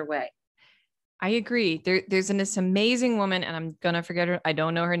 they're on their way. I agree. There's this amazing woman, and I'm going to forget her. I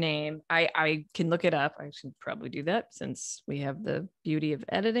don't know her name. I can look it up. I should probably do that since we have the beauty of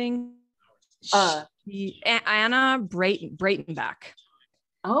editing. Anna Breitenbach.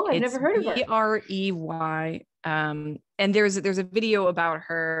 Oh, I've It's never heard of her. Brey. And there's a video about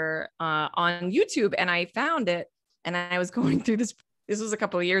her on YouTube, and I found it, and I was going through this. This was a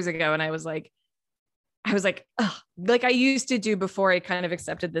couple of years ago, and I was like, ugh, like I used to do before I kind of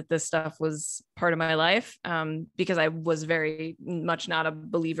accepted that this stuff was part of my life, because I was very much not a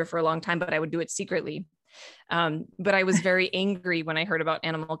believer for a long time, but I would do it secretly. But I was very angry when I heard about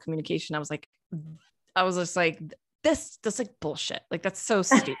animal communication. I was just like, that's like bullshit. Like, that's so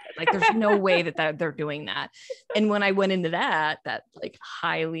stupid. Like, there's no way that they're doing that. And when I went into that like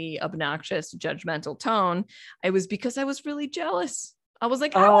highly obnoxious, judgmental tone, because I was really jealous. I was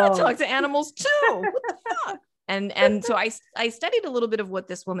like, I want to talk to animals too. What the fuck? And so I studied a little bit of what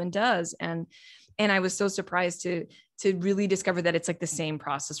this woman does. And I was so surprised to really discover that it's like the same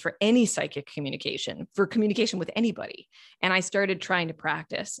process for any psychic communication, for communication with anybody. And I started trying to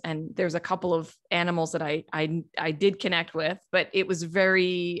practice, and there's a couple of animals that I did connect with, but it was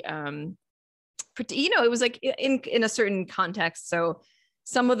very, it was like in a certain context. So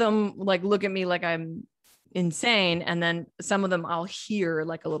some of them like look at me like I'm insane. And then some of them I'll hear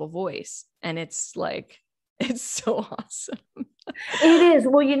like a little voice, and it's like, it's so awesome. It is.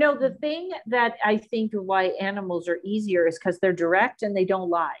 Well, the thing that I think why animals are easier is because they're direct and they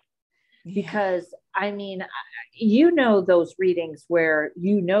don't lie. Yeah. Because I mean, those readings where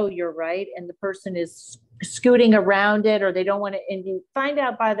you're right and the person is scooting around it, or they don't want to, and you find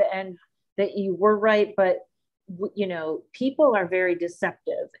out by the end that you were right. But people are very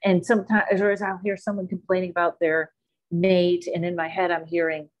deceptive, and sometimes I'll hear someone complaining about their mate, and in my head I'm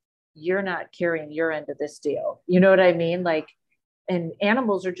hearing, you're not carrying your end of this deal. You know what I mean? Like, and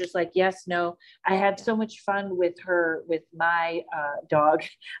animals are just like, yes, no. I had so much fun with my dog.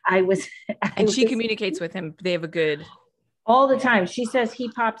 She communicates with him. They have a good. All the time. She says he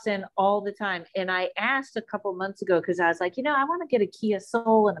pops in all the time. And I asked a couple months ago, because I was like, I want to get a Kia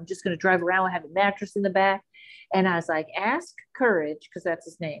Soul, and I'm just going to drive around and have a mattress in the back. And I was like, ask Courage, because that's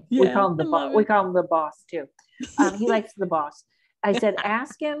his name. Yeah, we call him the boss. We call him the boss too. He likes the boss. I said,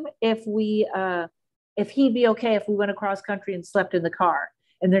 ask him if he'd be okay if we went across country and slept in the car.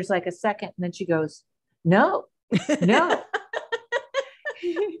 And there's like a second, and then she goes, no.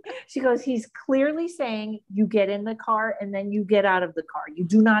 She goes, he's clearly saying you get in the car and then you get out of the car. You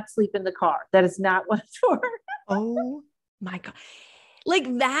do not sleep in the car. That is not what it's for. Oh my God. Like,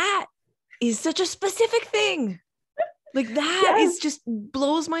 that is such a specific thing. Like, that is just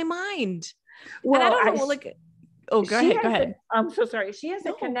blows my mind. Well, and I don't know, go ahead. I'm so sorry. She has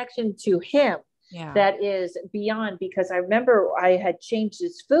a connection to him. Yeah. That is beyond, because I remember I had changed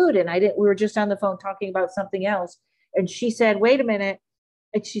his food, and we were just on the phone talking about something else. And she said, wait a minute.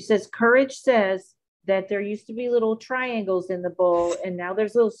 And she says, Courage says that there used to be little triangles in the bowl, and now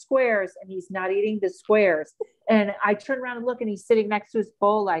there's little squares, and he's not eating the squares. And I turn around and look, and he's sitting next to his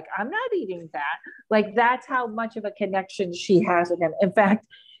bowl like, I'm not eating that. Like, that's how much of a connection she has with him. In fact,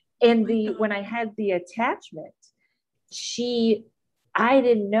 when I had the attachment, I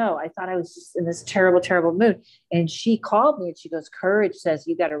didn't know. I thought I was just in this terrible, terrible mood. And she called me and she goes, Courage says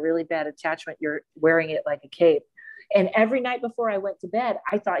you got a really bad attachment. You're wearing it like a cape. And every night before I went to bed,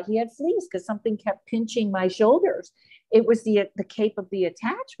 I thought he had fleas because something kept pinching my shoulders. It was the cape of the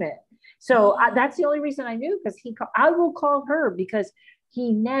attachment. So that's the only reason I knew, because I will call her because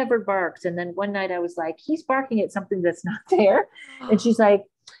he never barks. And then one night I was like, he's barking at something that's not there. And she's like,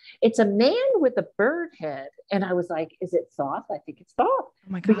 it's a man with a bird head. And I was like, is it Thoth? I think it's Thoth. Oh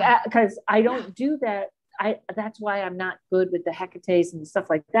my God. Because I don't do that. That's why I'm not good with the Hecates and stuff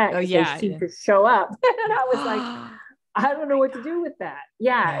like that. Oh yeah. They seem to show up. And I was like, I don't know what to do with that.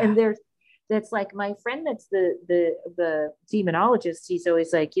 Yeah. And that's like my friend, that's the demonologist. He's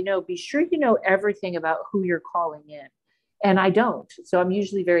always like, be sure you know everything about who you're calling in. And I don't. So I'm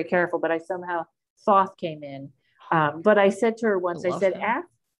usually very careful, but Thoth came in. But I said to her once, I said,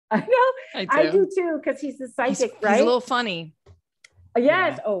 I know, I do too, because he's the psychic, right? He's a little funny.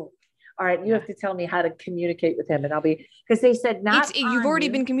 Yes. Yeah. Oh, all right. You have to tell me how to communicate with him, and I'll be, because they said you've already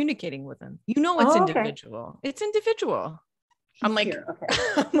been communicating with him. It's individual. Okay. It's individual. I'm like,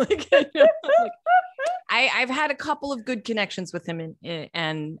 I've had a couple of good connections with him,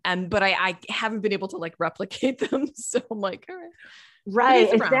 but I haven't been able to like replicate them. So I'm like, all right.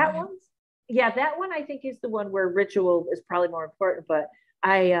 Right. Is that one? Yeah, that one I think is the one where ritual is probably more important, but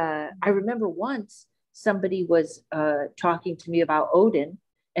I remember once somebody was talking to me about Odin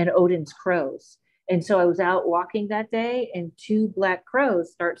and Odin's crows. And so I was out walking that day, and two black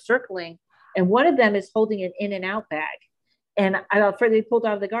crows start circling, and one of them is holding an in and out bag. And I afraid they pulled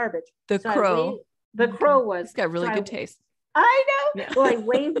out of the garbage. The crow was. He's got really good taste. I know. Yeah. Well, I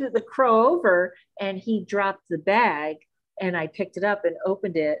waved the crow over, and he dropped the bag. and I picked it up and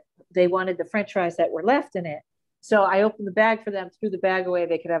opened it. They wanted the French fries that were left in it. So I opened the bag for them, threw the bag away.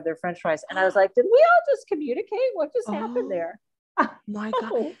 They could have their French fries. And I was like, did we all just communicate? What just happened there? My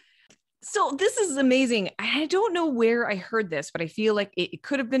God. So this is amazing. I don't know where I heard this, but I feel like it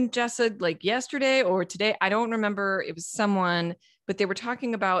could have been Jessa like yesterday or today. I don't remember. It was someone, but they were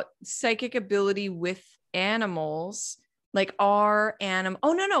talking about psychic ability with animals, like our animal.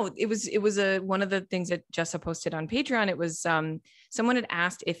 Oh, no. It was one of the things that Jessa posted on Patreon. It was someone had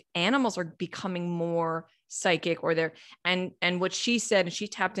asked if animals are becoming more psychic or they're, and what she said, and she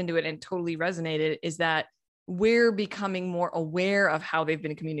tapped into it and totally resonated, is that we're becoming more aware of how they've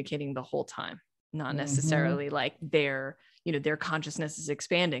been communicating the whole time, not necessarily like their consciousness is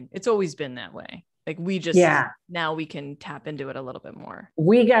expanding. It's always been that way. Like we just, now we can tap into it a little bit more.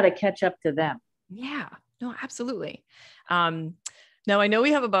 We got to catch up to them. Yeah, no, absolutely. Now I know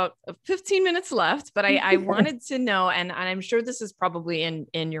we have about 15 minutes left, but I wanted to know, and I'm sure this is probably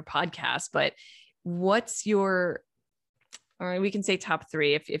in your podcast, but what's your, or we can say top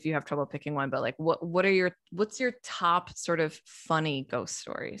 3 if you have trouble picking one, but like what's your top sort of funny ghost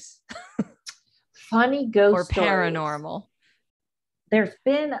stories? Funny ghost or stories. Paranormal. There's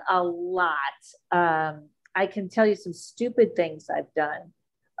been a lot. I can tell you some stupid things I've done.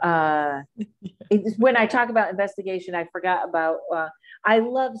 When I talk about investigation, I forgot about, I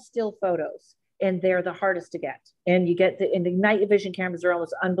love still photos, and they're the hardest to get. And you get the night vision cameras are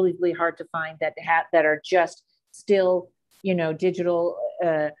almost unbelievably hard to find that are just still, digital.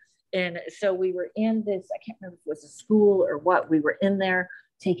 And so we were in this, I can't remember if it was a school or what, we were in there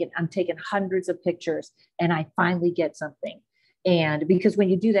I'm taking hundreds of pictures, and I finally get something. And because when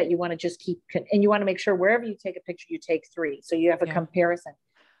you do that, you want to just and you want to make sure wherever you take a picture, you take 3. So you have a comparison.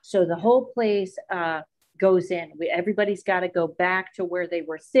 So the whole place goes in. Everybody's got to go back to where they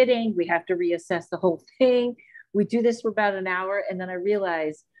were sitting. We have to reassess the whole thing. We do this for about an hour. And then I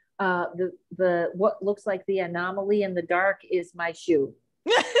realize the what looks like the anomaly in the dark is my shoe.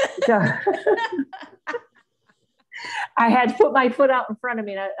 So I had to put my foot out in front of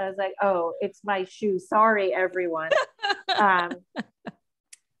me, and I was like, oh, it's my shoe. Sorry, everyone.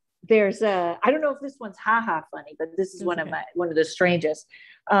 There's I don't know if this one's funny, but this is one of the strangest.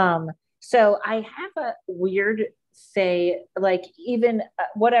 So I have a weird like even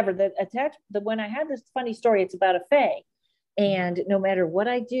whatever when I had this funny story, it's about a fae. And no matter what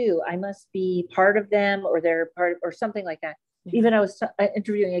I do, I must be part of them, or they're part or something like that. Yeah. Even I was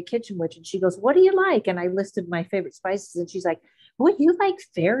interviewing a kitchen witch, and she goes, what do you like? And I listed my favorite spices, and she's like, well, you like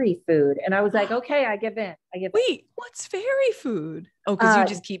fairy food. And I was like, okay, I give in. Wait, what's fairy food? Oh, because you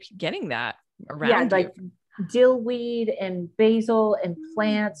just keep getting that around you. Like dillweed and basil and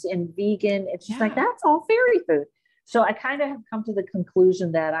plants and vegan. It's just like, that's all fairy food. So I kind of have come to the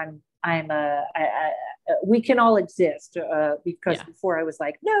conclusion that we can all exist, because before I was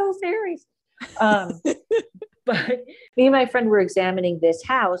like, no fairies. But me and my friend were examining this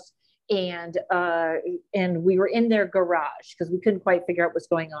house, and we were in their garage because we couldn't quite figure out what's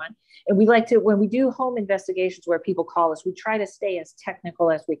going on. And we like to, when we do home investigations where people call us, we try to stay as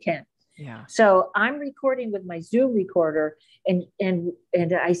technical as we can. Yeah. So I'm recording with my Zoom recorder, and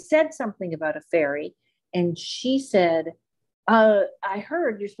I said something about a fairy, and she said, I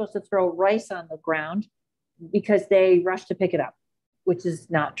heard you're supposed to throw rice on the ground because they rush to pick it up, which is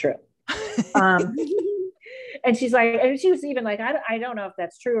not true. And she's like, and she was even like, I don't know if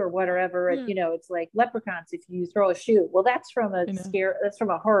that's true or whatever. It's like leprechauns if you throw a shoe. Well, that's from that's from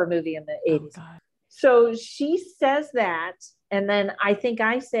a horror movie in the 80s. Oh, so she says that, and then I think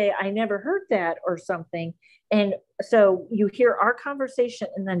I say, I never heard that or something. And so you hear our conversation,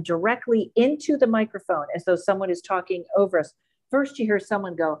 and then directly into the microphone, as though someone is talking over us. First, you hear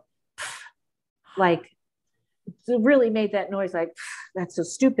someone go, like, really made that noise, like, that's so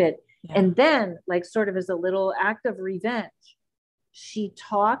stupid. Yeah. And then, like, sort of as a little act of revenge, she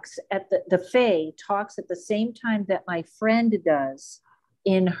talks the fae talks at the same time that my friend does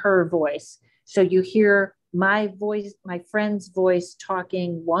in her voice. So you hear my voice, my friend's voice,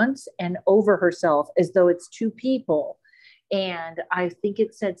 talking once and over herself as though it's 2 people. And I think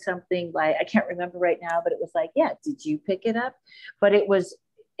it said something like, I can't remember right now, but it was like, yeah, did you pick it up? But it was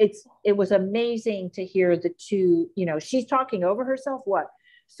amazing to hear the 2, she's talking over herself.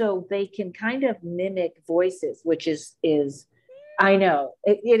 So they can kind of mimic voices, which is I know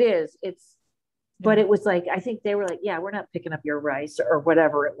it is. But it was like, I think they were like, yeah, we're not picking up your rice or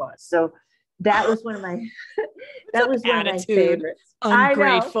whatever it was. So that was one of my, one of my favorites.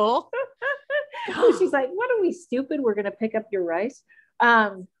 Ungrateful. So she's like, what are we, stupid? We're going to pick up your rice.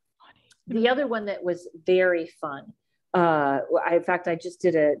 The other one that was very fun In fact, I just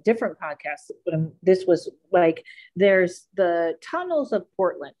did a different podcast. This was like, there's the tunnels of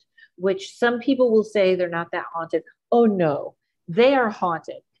Portland, which some people will say they're not that haunted. Oh no, they are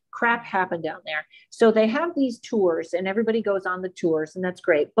haunted. Crap happened down there. So they have these tours and everybody goes on the tours and that's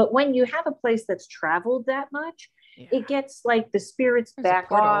great. But when you have a place that's traveled that much, it gets like the spirits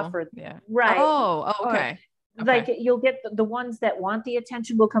back off or right. Oh, okay. Like you'll get the ones that want the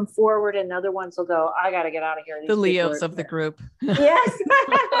attention will come forward and other ones will go, I got to get out of here. The Leos of the group. Yes,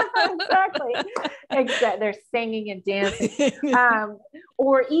 exactly. They're singing and dancing.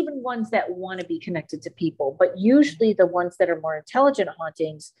 Or even ones that want to be connected to people. But usually the ones that are more intelligent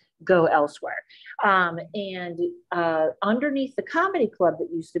hauntings go elsewhere. And underneath the comedy club that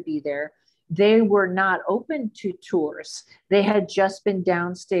used to be there, they were not open to tours. They had just been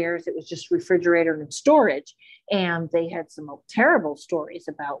downstairs. It was just refrigerator and storage. And they had some terrible stories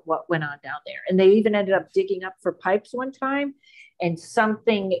about what went on down there. And they even ended up digging up for pipes one time. And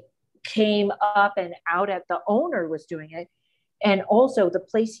something came up and out at the owner was doing it. And also the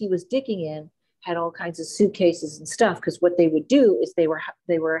place he was digging in had all kinds of suitcases and stuff. Because what they would do is they were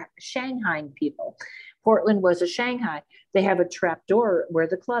Shanghaiing people. Portland was a Shanghai. They have a trap door where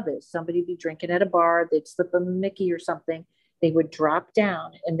the club is. Somebody would be drinking at a bar. They'd slip a Mickey or something. They would drop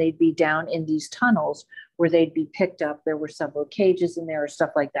down and they'd be down in these tunnels where they'd be picked up. There were several cages in there or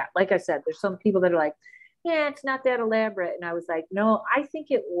stuff like that. Like I said, there's some people that are like, yeah, it's not that elaborate. And I was like, no, I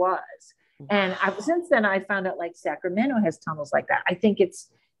think it was. And since then I found out like Sacramento has tunnels like that. I think it's,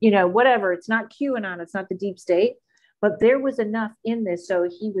 whatever. It's not QAnon. It's not the deep state. But there was enough in this. So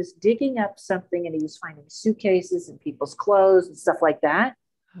he was digging up something and he was finding suitcases and people's clothes and stuff like that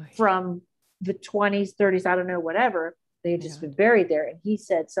from the 20s, 30s, I don't know, whatever. They had just been buried there. And he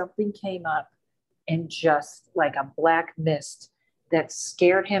said something came up and just like a black mist that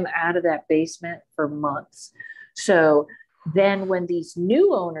scared him out of that basement for months. So then when these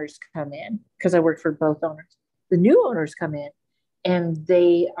new owners come in, because I worked for both owners, the new owners come in and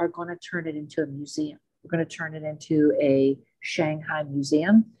they are going to turn it into a museum. We're going to turn it into a Shanghai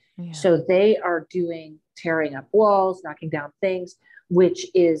museum. Yeah. So they are tearing up walls, knocking down things, which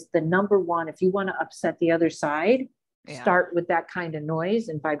is the number one. If you want to upset the other side, start with that kind of noise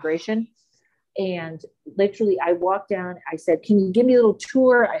and vibration. And literally I walked down, I said, can you give me a little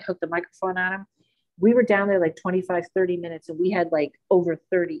tour? I hooked the microphone on him. We were down there like 25, 30 minutes and we had like over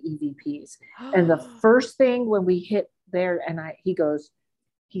 30 EVPs. And the first thing when we hit there and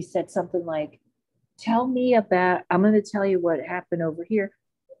he said something like, I'm going to tell you what happened over here.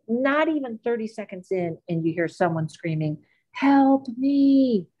 Not even 30 seconds in, and you hear someone screaming, help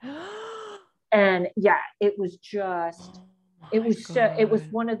me. And it was just, it was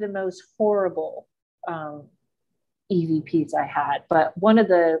one of the most horrible EVPs I had. But one of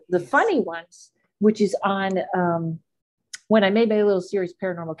the funny ones, which is on, when I made my little series,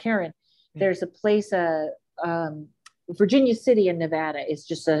 Paranormal Karen, there's a place, Virginia City in Nevada. It's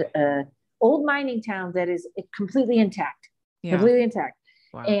just a old mining town that is completely intact,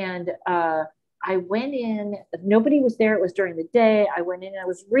 Wow. And I went in, nobody was there. It was during the day. I went in, I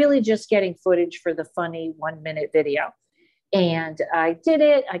was really just getting footage for the funny 1-minute video. And I did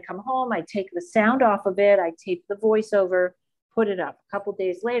it. I come home, I take the sound off of it. I tape the voiceover, put it up. A couple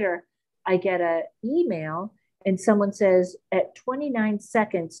days later, I get an email and someone says, at 29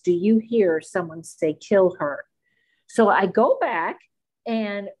 seconds, do you hear someone say, kill her? So I go back,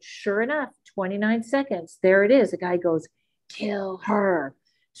 and sure enough, 29 seconds, there it is. The guy goes, kill her.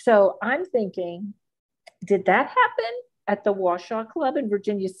 So I'm thinking, did that happen at the Washaw Club in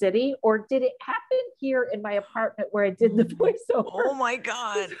Virginia City? Or did it happen here in my apartment where I did the voiceover? Oh my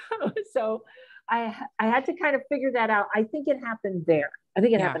God. So I had to kind of figure that out. I think it happened there. I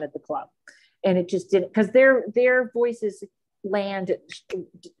think it happened at the club. And it just didn't, because their voices land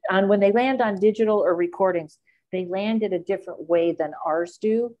on, when they land on digital or recordings, they landed a different way than ours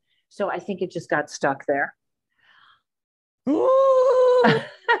do. So I think it just got stuck there.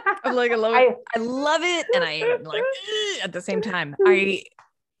 I'm like, I love it. And I'm like, at the same time,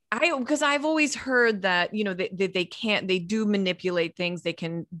 because I've always heard that, they do manipulate things. They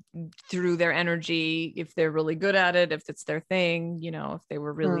can, through their energy, if they're really good at it, if it's their thing, if they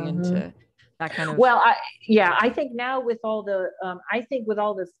were really into that kind of. Well, I think now with all the,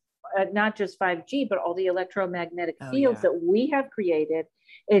 not just 5G, but all the electromagnetic fields that we have created,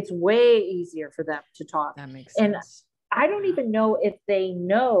 it's way easier for them to talk. That makes sense. And I don't even know if they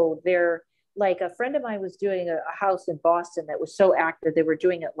know. They're like, a friend of mine was doing a house in Boston that was so active. They were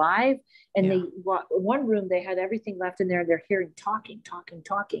doing it live, and one room, they had everything left in there. They're hearing talking,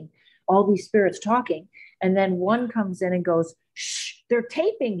 all these spirits talking. And then one comes in and goes, shh, they're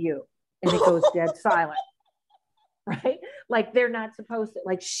taping you. And it goes dead silent. right? Like they're not supposed to,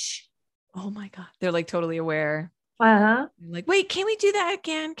 like, shh. Oh my God. They're like totally aware. Uh-huh. Like, wait, can we do that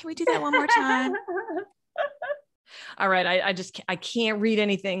again? Can we do that one more time? All right. I can't read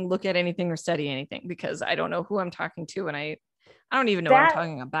anything, look at anything, or study anything because I don't know who I'm talking to. And I don't even know what I'm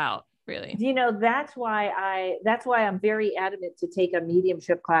talking about, really. That's why I'm very adamant to take a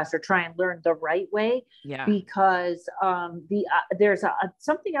mediumship class or try and learn the right way. Yeah. Because there's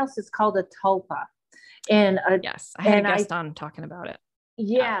something else that's called a tulpa. And yes, I had a guest on talking about it.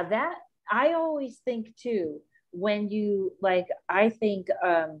 Yeah, that I always think too, when you like, I think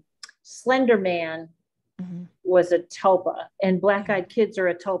Slender Man was a tulpa, and Black Eyed Kids are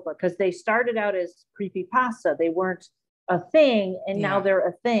a tulpa because they started out as creepypasta. They weren't a thing, and now they're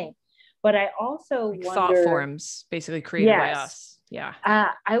a thing. But I also wonder, thought forms basically created by us. Yeah.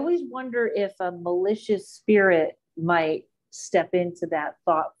 I always wonder if a malicious spirit might step into that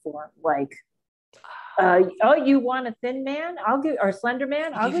thought form, like, oh, you want a thin man? Or slender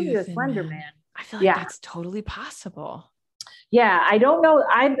man? I'll give you a slender man. I feel like that's totally possible. Yeah, I don't know.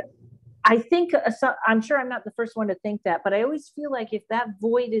 I think I'm sure I'm not the first one to think that, but I always feel like if that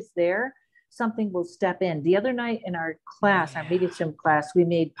void is there, something will step in. The other night in our class, our mediumship class, we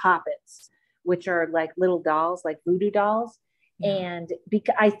made poppets, which are like little dolls, like voodoo dolls. And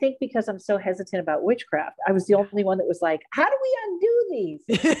I think because I'm so hesitant about witchcraft, I was the only one that was like, how do we undo these?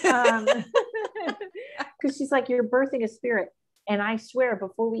 Because she's like, you're birthing a spirit. And I swear,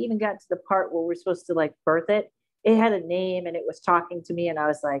 before we even got to the part where we're supposed to like birth it, it had a name and it was talking to me. And I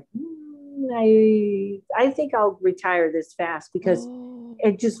was like, I think I'll retire this fast because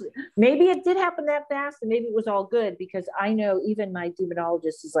it just, maybe it did happen that fast and maybe it was all good, because I know even my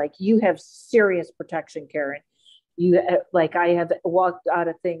demonologist is like, you have serious protection, Karen. You like, I have walked out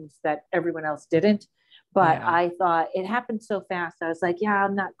of things that everyone else didn't, but I thought it happened so fast. I was like, yeah,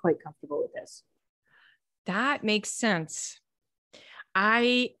 I'm not quite comfortable with this. That makes sense.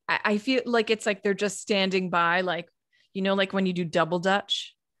 I feel like it's like they're just standing by, like, like when you do double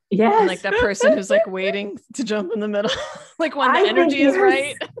dutch. Yes. And like that person who's like waiting to jump in the middle, like when the energy is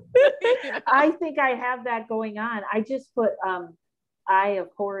right. I think I have that going on. I just put Eye of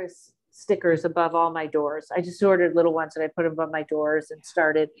Horus stickers above all my doors. I just ordered little ones and I put them above my doors and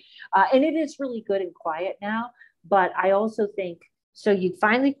started. And it is really good and quiet now. But I also think, so you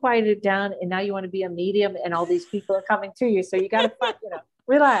finally quieted it down and now you want to be a medium and all these people are coming to you. So you got to,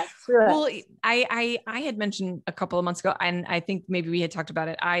 relax. Well, I had mentioned a couple of months ago, and I think maybe we had talked about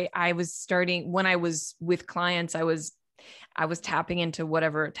it. I was starting, when I was with clients, I was tapping into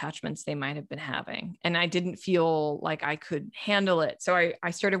whatever attachments they might have been having. And I didn't feel like I could handle it. So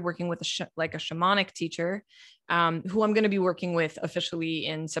I started working with a shamanic teacher, who I'm going to be working with officially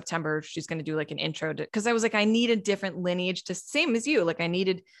in September. She's going to do like an intro to, cause I was like, I need a different lineage to, same as you. Like I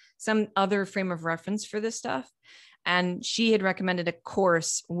needed some other frame of reference for this stuff. And she had recommended a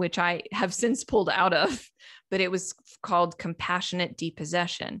course, which I have since pulled out of, but it was called Compassionate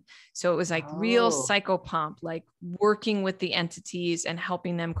Depossession. So it was like real psychopomp, like working with the entities and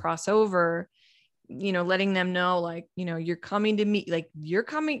helping them cross over, letting them know, like, you're coming to me, like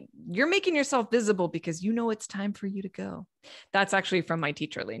you're making yourself visible because it's time for you to go. That's actually from my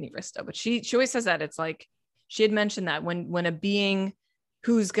teacher, Lainey Rista, but she always says that. It's like, she had mentioned that when a being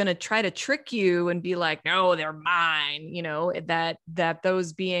who's going to try to trick you and be like, no, they're mine, that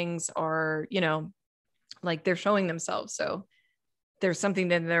those beings are, like they're showing themselves. So there's something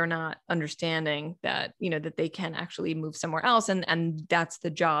that they're not understanding, that, that they can actually move somewhere else. And that's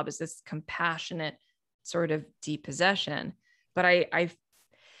the job, is this compassionate sort of depossession. But I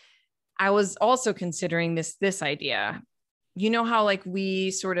was also considering this idea, how like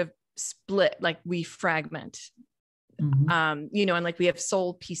we sort of split, like we fragment, and like we have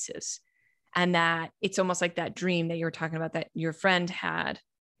soul pieces, and that it's almost like that dream that you were talking about that your friend had,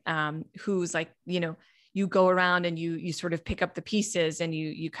 who's like, you go around and you sort of pick up the pieces and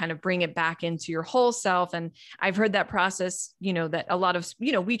you kind of bring it back into your whole self. And I've heard that process, that a lot of,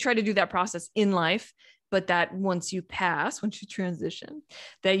 we try to do that process in life, but that once you transition,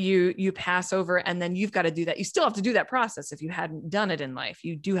 that you pass over, and then you've got to do that. You still have to do that process. If you hadn't done it in life,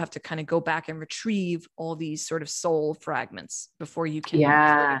 you do have to kind of go back and retrieve all these sort of soul fragments before you can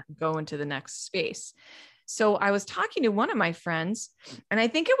sort of go into the next space. So I was talking to one of my friends, and I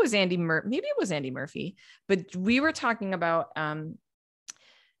think it was maybe it was Andy Murphy, but we were talking about,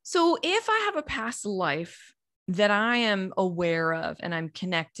 so if I have a past life that I am aware of and I'm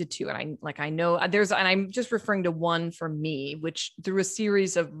connected to, and I know and I'm just referring to one for me, which through a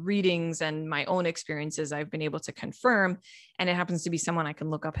series of readings and my own experiences, I've been able to confirm, and it happens to be someone I can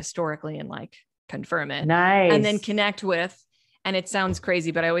look up historically and like confirm it, nice, and then connect with. And it sounds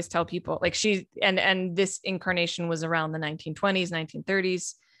crazy, but I always tell people like and this incarnation was around the 1920s,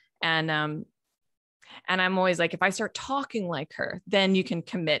 1930s. And I'm always like, if I start talking like her, then you can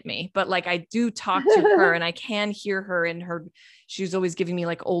commit me. But like, I do talk to her and I can hear her in her, she's always giving me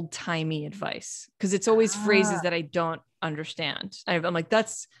like old timey advice. Cause it's always phrases that I don't understand. I'm like,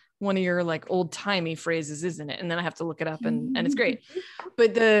 that's one of your like old timey phrases, isn't it? And then I have to look it up and it's great.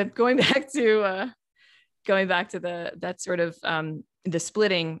 But going back to that sort of, the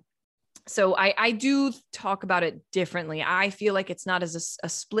splitting. So I do talk about it differently. I feel like it's not as a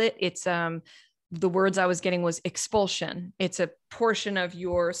split. It's, the words I was getting was expulsion. It's a portion of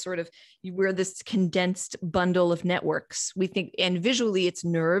your sort of, we're this condensed bundle of networks. We think, and visually it's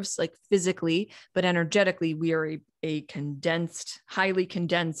nerves, like physically, but energetically, we are a condensed, highly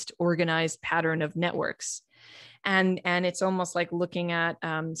condensed, organized pattern of networks. And it's almost like looking at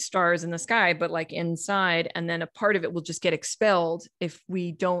stars in the sky, but like inside, and then a part of it will just get expelled if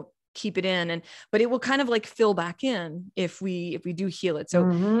we don't keep it in, but it will kind of like fill back in if we do heal it.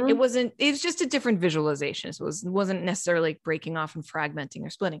 So it was just a different visualization. So it wasn't necessarily like breaking off and fragmenting or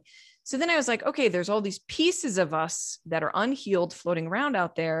splitting. So then I was like, okay, there's all these pieces of us that are unhealed floating around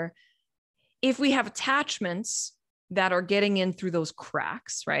out there. If we have attachments that are getting in through those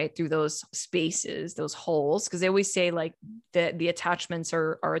cracks, right, through those spaces, those holes, because they always say like the attachments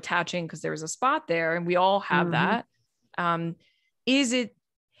are attaching because there's a spot there, and we all have that. Is it?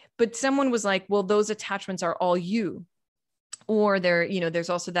 But someone was like, well, those attachments are all you, or they're, there's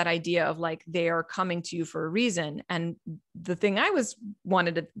also that idea of like, they are coming to you for a reason. And the thing I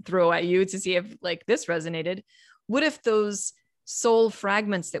wanted to throw at you to see if like this resonated, what if those soul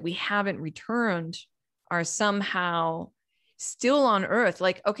fragments that we haven't returned are somehow still on earth?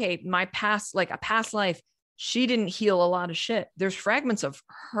 Like, okay, my past, like a past life, she didn't heal a lot of shit. There's fragments of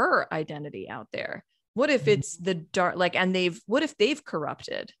her identity out there. What if it's the dark, like, and what if they've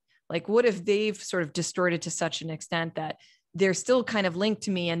corrupted? Like, what if they've sort of distorted to such an extent that they're still kind of linked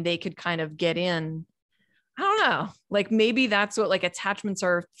to me and they could kind of get in? I don't know. Like, maybe that's what like attachments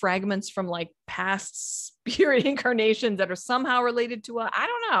are, fragments from like past spirit incarnations that are somehow related to I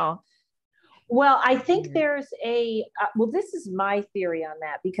don't know. Well, I think there's this is my theory on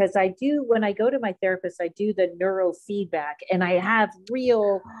that, because when I go to my therapist, I do the neurofeedback, and I have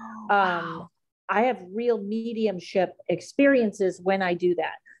real, I have real mediumship experiences when I do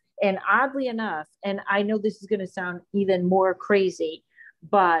that. And oddly enough, and I know this is going to sound even more crazy,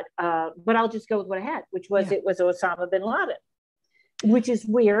 but I'll just go with what I had, which was it was Osama bin Laden, which is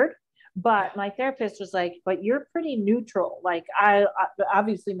weird. But my therapist was like, but you're pretty neutral. Like I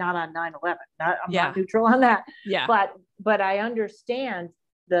obviously not on 9/11. I'm not neutral on that. Yeah. But I understand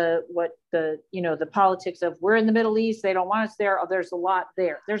the politics of, we're in the Middle East. They don't want us there. Oh, there's a lot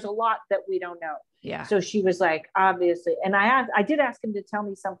there. There's a lot that we don't know. Yeah. So she was like, obviously. And I did ask him to tell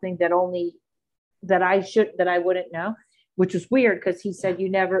me something that I wouldn't know, which was weird, because he said, you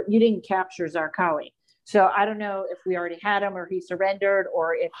didn't capture Zarqawi. So I don't know if we already had him, or he surrendered,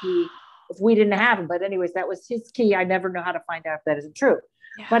 or if we didn't have him. But anyways, that was his key. I never know how to find out if that isn't true.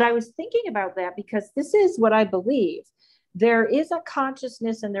 Yeah. But I was thinking about that, because this is what I believe. There is a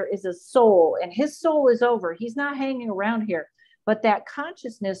consciousness and there is a soul, and his soul is over. He's not hanging around here. But that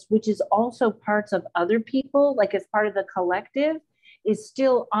consciousness, which is also parts of other people, like as part of the collective, is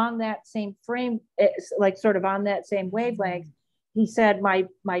still on that same frame, like sort of on that same wavelength. He said, my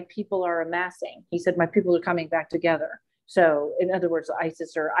people are amassing. He said, my people are coming back together. So in other words,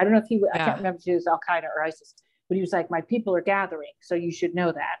 ISIS, or I don't know if I can't remember if it was Al-Qaeda or ISIS, but he was like, my people are gathering. So you should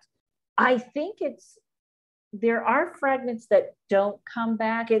know that. I think there are fragments that don't come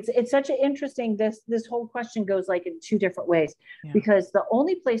back. It's such an interesting, this whole question goes like in two different ways, because the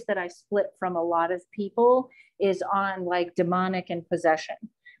only place that I split from a lot of people is on like demonic and possession,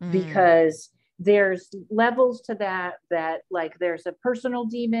 because there's levels to that like there's a personal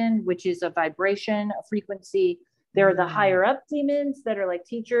demon, which is a vibration, a frequency. There are the higher up demons that are like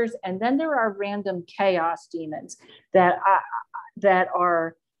teachers. And then there are random chaos demons that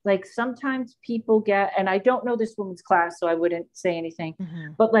are like, sometimes people get, and I don't know this woman's class, so I wouldn't say anything,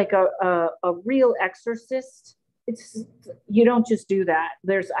 but like a real exorcist, you don't just do that.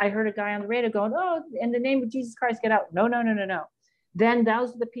 I heard a guy on the radio going, oh, in the name of Jesus Christ, get out. No. Then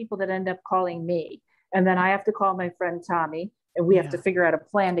those are the people that end up calling me. And then I have to call my friend Tommy, and we have to figure out a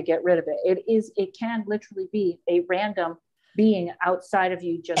plan to get rid of it. It can literally be a random being outside of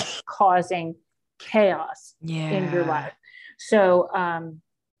you, just causing chaos in your life. So,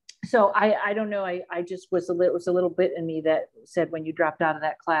 I don't know. I just was a little bit in me that said, when you dropped out of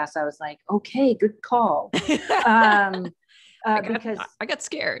that class, I was like, okay, good call. Because I got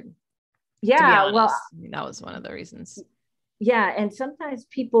scared. Yeah. Well, I mean, that was one of the reasons. yeah. And sometimes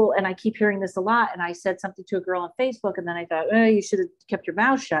people, and I keep hearing this a lot, and I said something to a girl on Facebook, and then I thought, oh, you should have kept your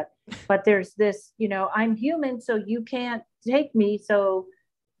mouth shut. But there's this, I'm human, so you can't take me, so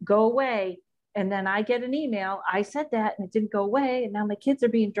go away. And then I get an email, I said that and it didn't go away. And now my kids are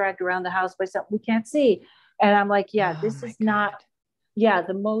being dragged around the house by something we can't see. And I'm like, yeah, this is not, yeah,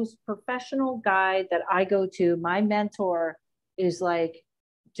 the most professional guy that I go to. My mentor is like,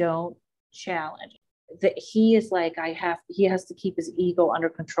 don't challenge. That he is like, he has to keep his ego under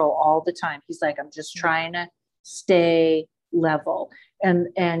control all the time. He's like, I'm just trying to stay level.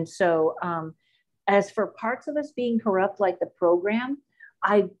 And so as for parts of us being corrupt, like the program,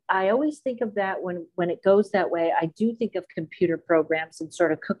 I always think of that when it goes that way. I do think of computer programs and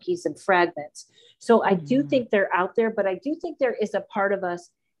sort of cookies and fragments. So I do think they're out there, but I do think there is a part of us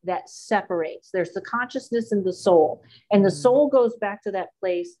that separates. There's the consciousness and the soul, and the soul goes back to that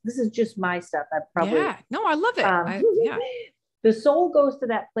place. This is just my stuff. I probably, no, I love it. The soul goes to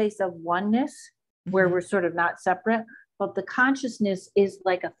that place of oneness where we're sort of not separate, but the consciousness is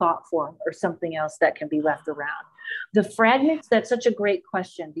like a thought form or something else that can be left around. The fragments, that's such a great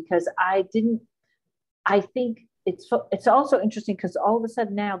question, because I think it's also interesting because all of a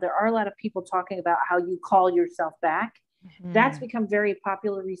sudden now there are a lot of people talking about how you call yourself back. That's become very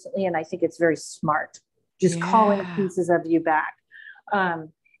popular recently. And I think it's very smart, just calling pieces of you back.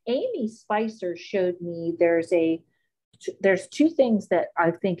 Amy Spicer showed me there's two things that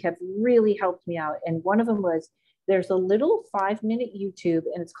I think have really helped me out. And one of them was, there's a little 5-minute YouTube,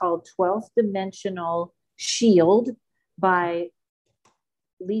 and it's called 12th Dimensional Shield by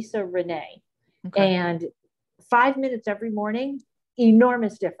Lisa Renee. Okay. And 5 minutes every morning,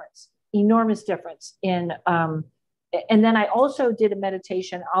 enormous difference in, and then I also did a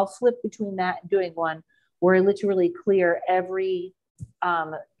meditation. I'll flip between that and doing one where I literally clear every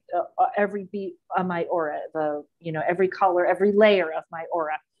beat of my aura, every color, every layer of my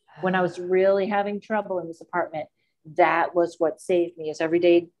aura. When I was really having trouble in this apartment, that was what saved me, is every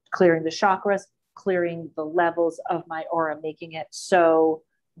day clearing the chakras, clearing the levels of my aura, making it so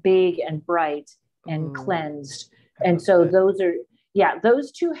big and bright and cleansed. And so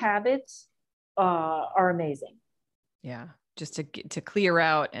those two habits are amazing. Yeah. Just to clear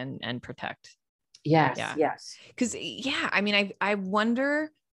out and protect. Yes. Yeah. Yes. Cause I mean, I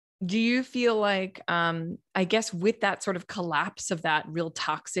wonder, do you feel like, I guess with that sort of collapse of that real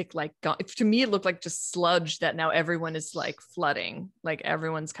toxic, like, to me, it looked like just sludge that now everyone is like flooding, like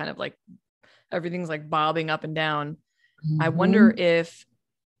everyone's kind of like, everything's like bobbing up and down. I wonder if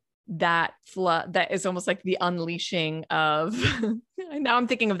that flood, that is almost like the unleashing of, now I'm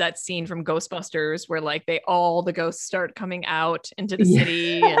thinking of that scene from Ghostbusters where like all the ghosts start coming out into the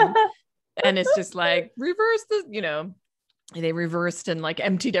city and it's just like reverse they reversed and like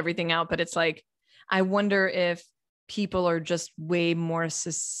emptied everything out. But it's like, I wonder if people are just way more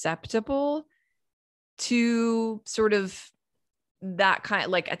susceptible to sort of that kind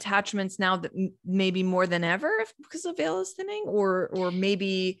of like attachments now, that maybe more than ever because of veil is thinning, or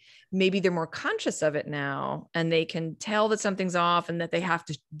maybe they're more conscious of it now and they can tell that something's off and that they have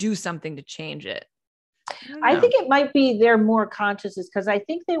to do something to change it. I think it might be they're more conscious, because I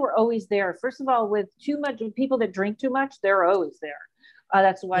think they were always there. First of all, with too much people that drink too much, they're always there.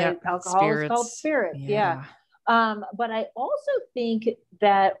 That's why alcohol is called spirit. Yeah. But I also think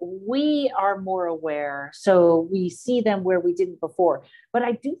that we are more aware, so we see them where we didn't before. But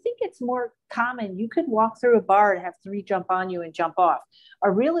I do think it's more common. You could walk through a bar and have 3 jump on you and jump off. A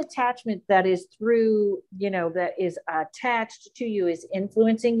real attachment that is through, that is attached to you, is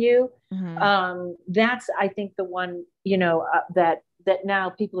influencing you. That's, I think, the one, that now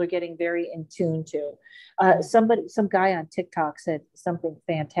people are getting very in tune to. Some guy on TikTok said something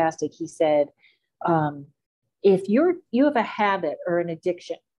fantastic. He said, if you have a habit or an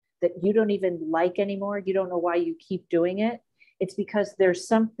addiction that you don't even like anymore, you don't know why you keep doing it, it's because there's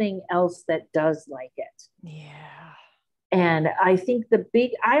something else that does like it. Yeah. And I think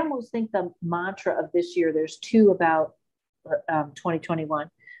I almost think the mantra of this year, there's 2 about 2021,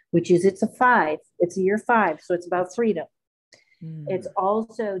 which is it's a year 5. So it's about freedom. It's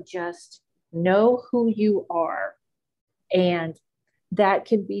also just know who you are. And that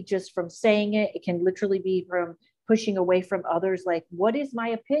can be just from saying it. It can literally be from pushing away from others. Like, what is my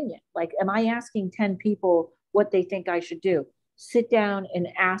opinion? Like, am I asking 10 people what they think I should do? Sit down and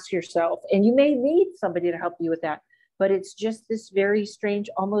ask yourself. And you may need somebody to help you with that, but it's just this very strange,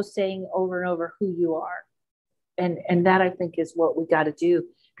 almost saying over and over who you are. And that, I think, is what we got to do,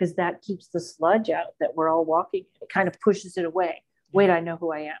 because that keeps the sludge out that we're all walking. It kind of pushes it away. Wait, I know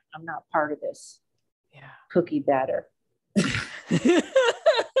who I am. I'm not part of this cookie batter. I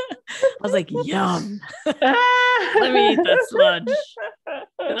was like, yum. Let me eat that sludge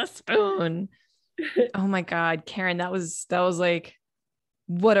with a spoon. Oh my God, Karen, that was like,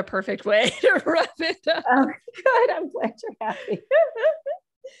 what a perfect way to wrap it up. Oh, good. I'm glad you're happy.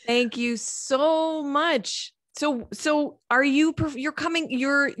 Thank you so much. So are you're going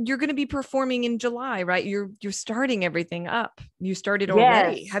to be performing in July, right? You're starting everything up. You started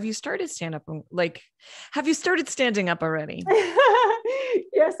already. Yes. Have you started have you started standing up already?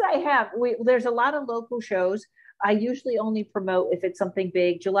 Yes, I have. There's a lot of local shows. I usually only promote if it's something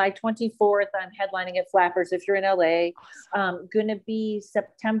big. July 24th, I'm headlining at Flappers if you're in LA. Awesome. Gonna be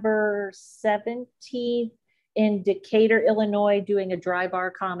September 17th in Decatur, Illinois, doing a dry bar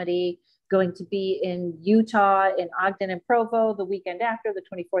comedy. Going to be in Utah, in Ogden and Provo the weekend after, the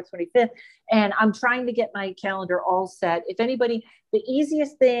 24th, 25th. And I'm trying to get my calendar all set. If anybody, the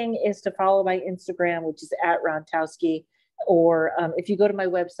easiest thing is to follow my Instagram, which is at Rontowski. Or if you go to my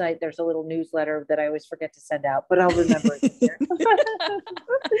website, there's a little newsletter that I always forget to send out, but I'll remember it here.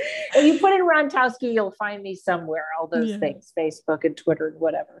 If you put in Rontowski, you'll find me somewhere, all those things, Facebook and Twitter and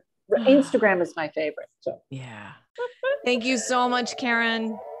whatever. Instagram is my favorite. So yeah. Thank you so much,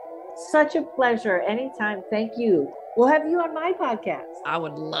 Karen. Such a pleasure. Anytime. Thank you. We'll have you on my podcast. I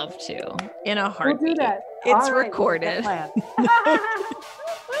would love to. In a heartbeat. We'll do that. It's all right, recorded.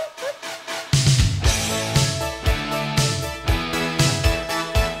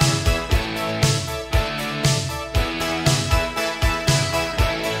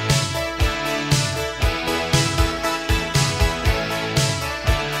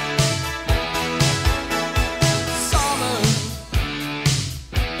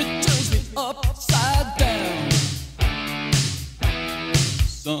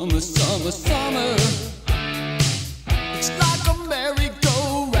 Summer, summer, summer.